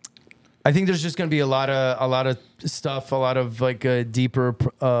I think there's just gonna be a lot of stuff, a lot of like a deeper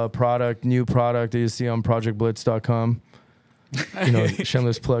product, new product that you see on projectblitz.com. You know,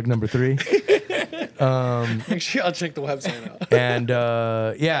 shameless plug number 3. Make sure I'll check the website out. And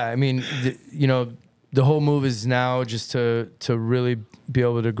yeah, I mean, you know, the whole move is now just to really be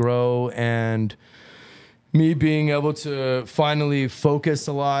able to grow, and me being able to finally focus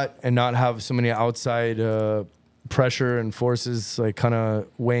a lot and not have so many outside pressure and forces like kind of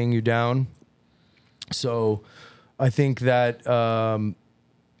weighing you down. So I think that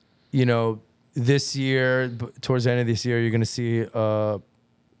you know, this year, towards the end of this year, you're going to see a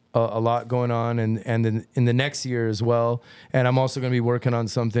lot going on, and then in the next year as well. And I'm also going to be working on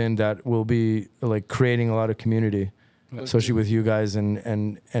something that will be like creating a lot of community, especially with you guys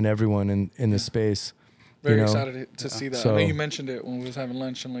and everyone in the space. Very you know? excited to see that. So, I know you mentioned it when we was having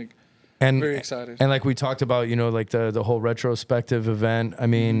lunch, and like, very excited. And like we talked about, you know, like the whole retrospective event. I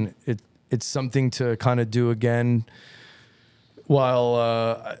mean, it's something to kind of do again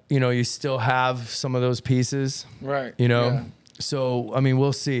while you know, you still have some of those pieces, right? You know, so I mean,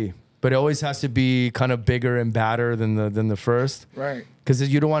 we'll see, but it always has to be kind of bigger and badder than the first, right? Because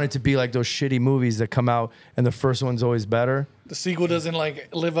you don't want it to be like those shitty movies that come out and the first one's always better. The sequel doesn't like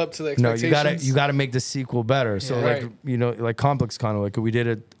live up to the expectations. No, you gotta make the sequel better. So like, you know, like Complex Con, like we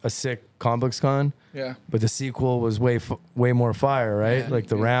did a sick Complex Con, but the sequel was way more fire, right? Like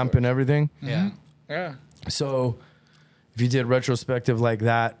the ramp and everything. Yeah. So if you did retrospective like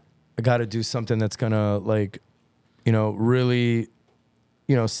that, I got to do something that's gonna like, you know, really,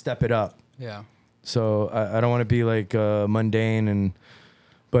 you know, step it up. Yeah. So I don't want to be like mundane,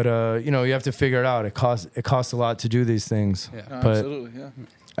 but you know, you have to figure it out. It costs a lot to do these things. Yeah, but, absolutely. Yeah.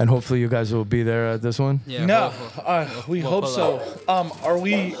 And hopefully you guys will be there at this one. Yeah. No, we hope so. Are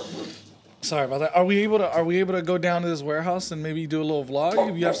we? Sorry about that. Are we able to go down to this warehouse and maybe do a little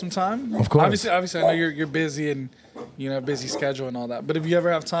vlog if you have some time? Of course. Obviously, I know you're busy and you know, busy schedule and all that. But if you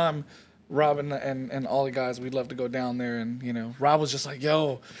ever have time, Rob and all the guys, we'd love to go down there. And you know, Rob was just like,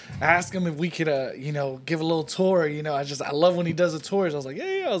 "Yo, ask him if we could, you know, give a little tour." You know, I love when he does the tours. I was like,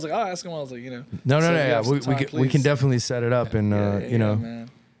 "Yeah." I was like, "I'll ask him." I was like, you know, no, yeah, we can definitely set it up, and you know, man.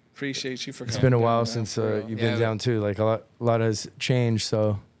 Appreciate you for coming. It's been a while since you've been down too. Like a lot has changed.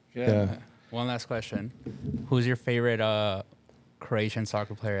 So yeah. One last question: who's your favorite Croatian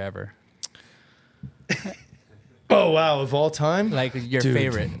soccer player ever? Oh wow, of all time? Like your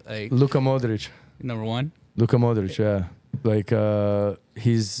favorite, like Luka Modric. Number 1. Luka Modric, yeah. Like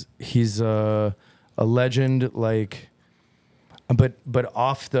he's a legend. Like, but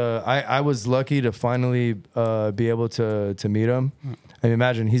off the, I was lucky to finally be able to meet him. I mean,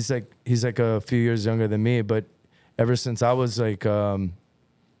 imagine he's like a few years younger than me, but ever since I was like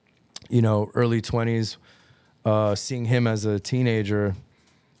you know, early 20s, seeing him as a teenager,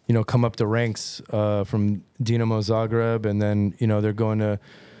 you know, come up the ranks from Dinamo Zagreb, and then you know they're going to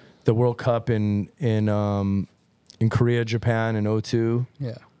the World Cup in Korea, Japan in 2002.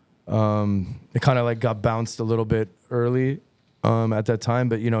 Yeah, it kind of like got bounced a little bit early at that time,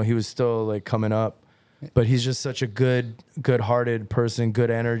 but you know he was still like coming up. But he's just such a good-hearted person, good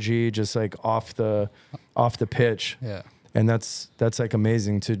energy, just like off the pitch. Yeah, and that's like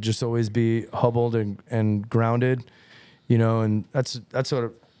amazing to just always be humbled and grounded, you know, and that's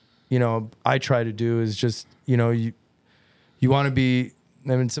what. You know, I try to do is just, you know, you want to be,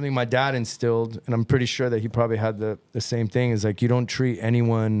 I mean, something my dad instilled, and I'm pretty sure that he probably had the same thing, is like, you don't treat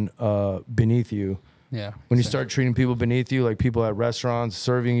anyone beneath you. Yeah. When you start treating people beneath you, like people at restaurants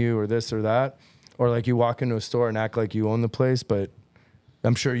serving you or this or that, or like you walk into a store and act like you own the place, but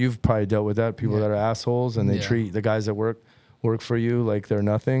I'm sure you've probably dealt with that, people that are assholes and they treat the guys that work for you like they're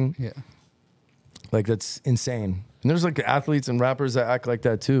nothing. Yeah. Like that's insane. And there's like athletes and rappers that act like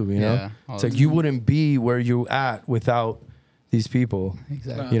that too, you know? Yeah, it's like you wouldn't be where you at without these people.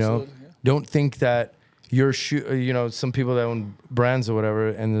 Exactly. You know? Don't think that your you know, some people that own brands or whatever,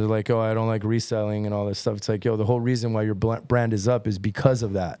 and they're like, oh, I don't like reselling and all this stuff. It's like, yo, the whole reason why your brand is up is because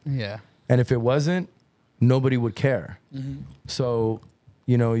of that. Yeah. And if it wasn't, nobody would care. Mm-hmm. So,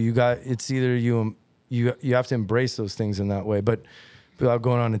 you know, it's either you have to embrace those things in that way. But without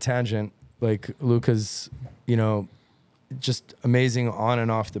going on a tangent, like Luka's, you know, just amazing on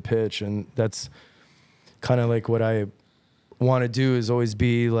and off the pitch. And that's kind of like what I want to do, is always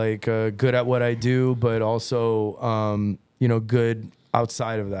be like good at what I do, but also, you know, good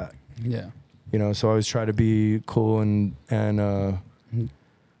outside of that. Yeah. You know, so I always try to be cool and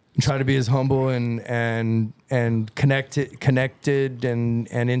try to be as humble and connected and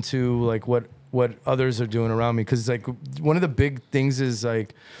into like what others are doing around me. Cause like one of the big things is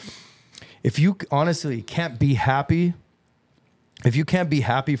like, if you honestly can't be happy, if you can't be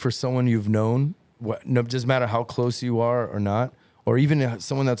happy for someone you've known, no, doesn't matter how close you are or not, or even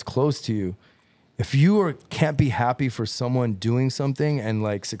someone that's close to you, if you can't be happy for someone doing something and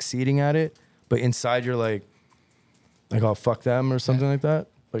like succeeding at it, but inside you're like, oh, fuck them or something like that.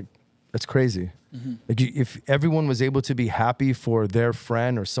 Like, that's crazy. Mm-hmm. Like if everyone was able to be happy for their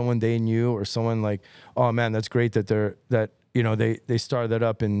friend or someone they knew or someone like, oh man, that's great that they started that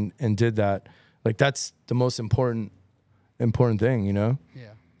up and did that. Like that's the most important thing, you know?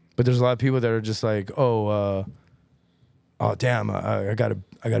 Yeah. But there's a lot of people that are just like, oh damn, I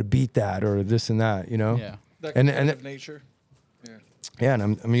gotta beat that or this and that, you know? Yeah. That competitive nature. Yeah. Yeah,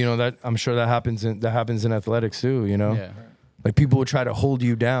 and I'm sure that happens in athletics too, you know? Yeah. Right. Like people will try to hold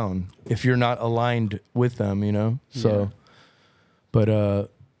you down if you're not aligned with them, you know? So but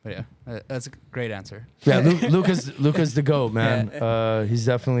yeah, that's a great answer. Yeah, Luca's the GOAT, man. Yeah. He's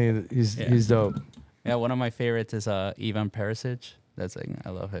definitely he's dope. Yeah, one of my favorites is Ivan Perisic. That's like, I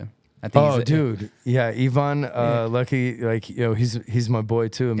love him. I think dude. Yeah, Ivan, lucky, like, you know, he's my boy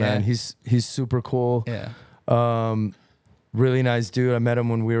too, man. Yeah. He's super cool. Yeah. Really nice dude. I met him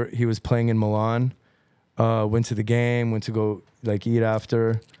when he was playing in Milan. Went to the game, went to go like eat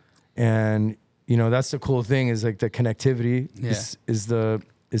after. And you know, that's the cool thing is like the connectivity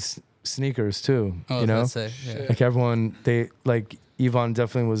is sneakers too. Oh, you know? Yeah. Like everyone, they like Ivan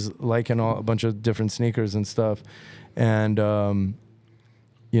definitely was liking a bunch of different sneakers and stuff. And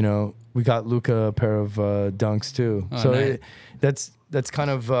you know, we got Luca a pair of Dunks too. Oh, so nice. that's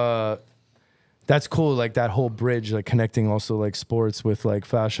kind of that's cool, like that whole bridge, like connecting also like sports with like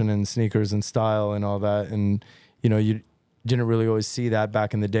fashion and sneakers and style and all that. And you know, you didn't really always see that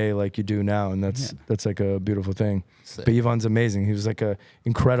back in the day like you do now, and that's like a beautiful thing. Sick. But Ivan's amazing. He was like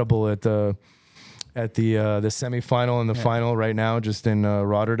incredible at the semifinal and the final right now, just in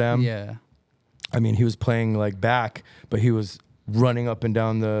Rotterdam. Yeah, I mean, he was playing like back, but he was running up and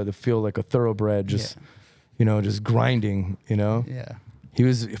down the field like a thoroughbred, just you know, just grinding. You know. Yeah. He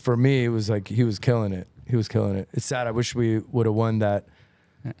was, for me, it was like he was killing it. He was killing it. It's sad. I wish we would have won that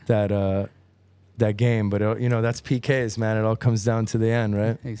game, but you know, that's PKs, man. It all comes down to the end,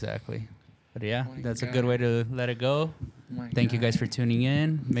 right? Exactly. But yeah, that's a good way to let it go. Thank you guys for tuning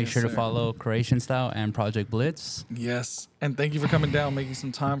in. Make sure to follow Croatian Style and Project Blitz. Yes, and thank you for coming down, making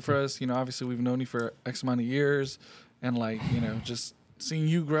some time for us. You know, obviously we've known you for X amount of years, and like, you know, just seeing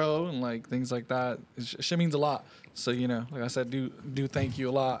you grow and like things like that, shit means a lot. So, you know, like I said, do thank you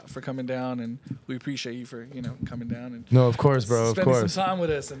a lot for coming down, and we appreciate you for, you know, coming down and no, of course, bro, spending some time with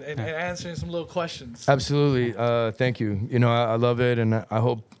us and answering some little questions. Absolutely, thank you. You know, I love it, and I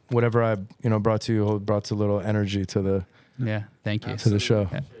hope whatever I brought to you brought a little energy to the thank you to the show.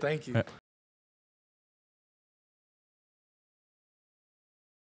 Thank you.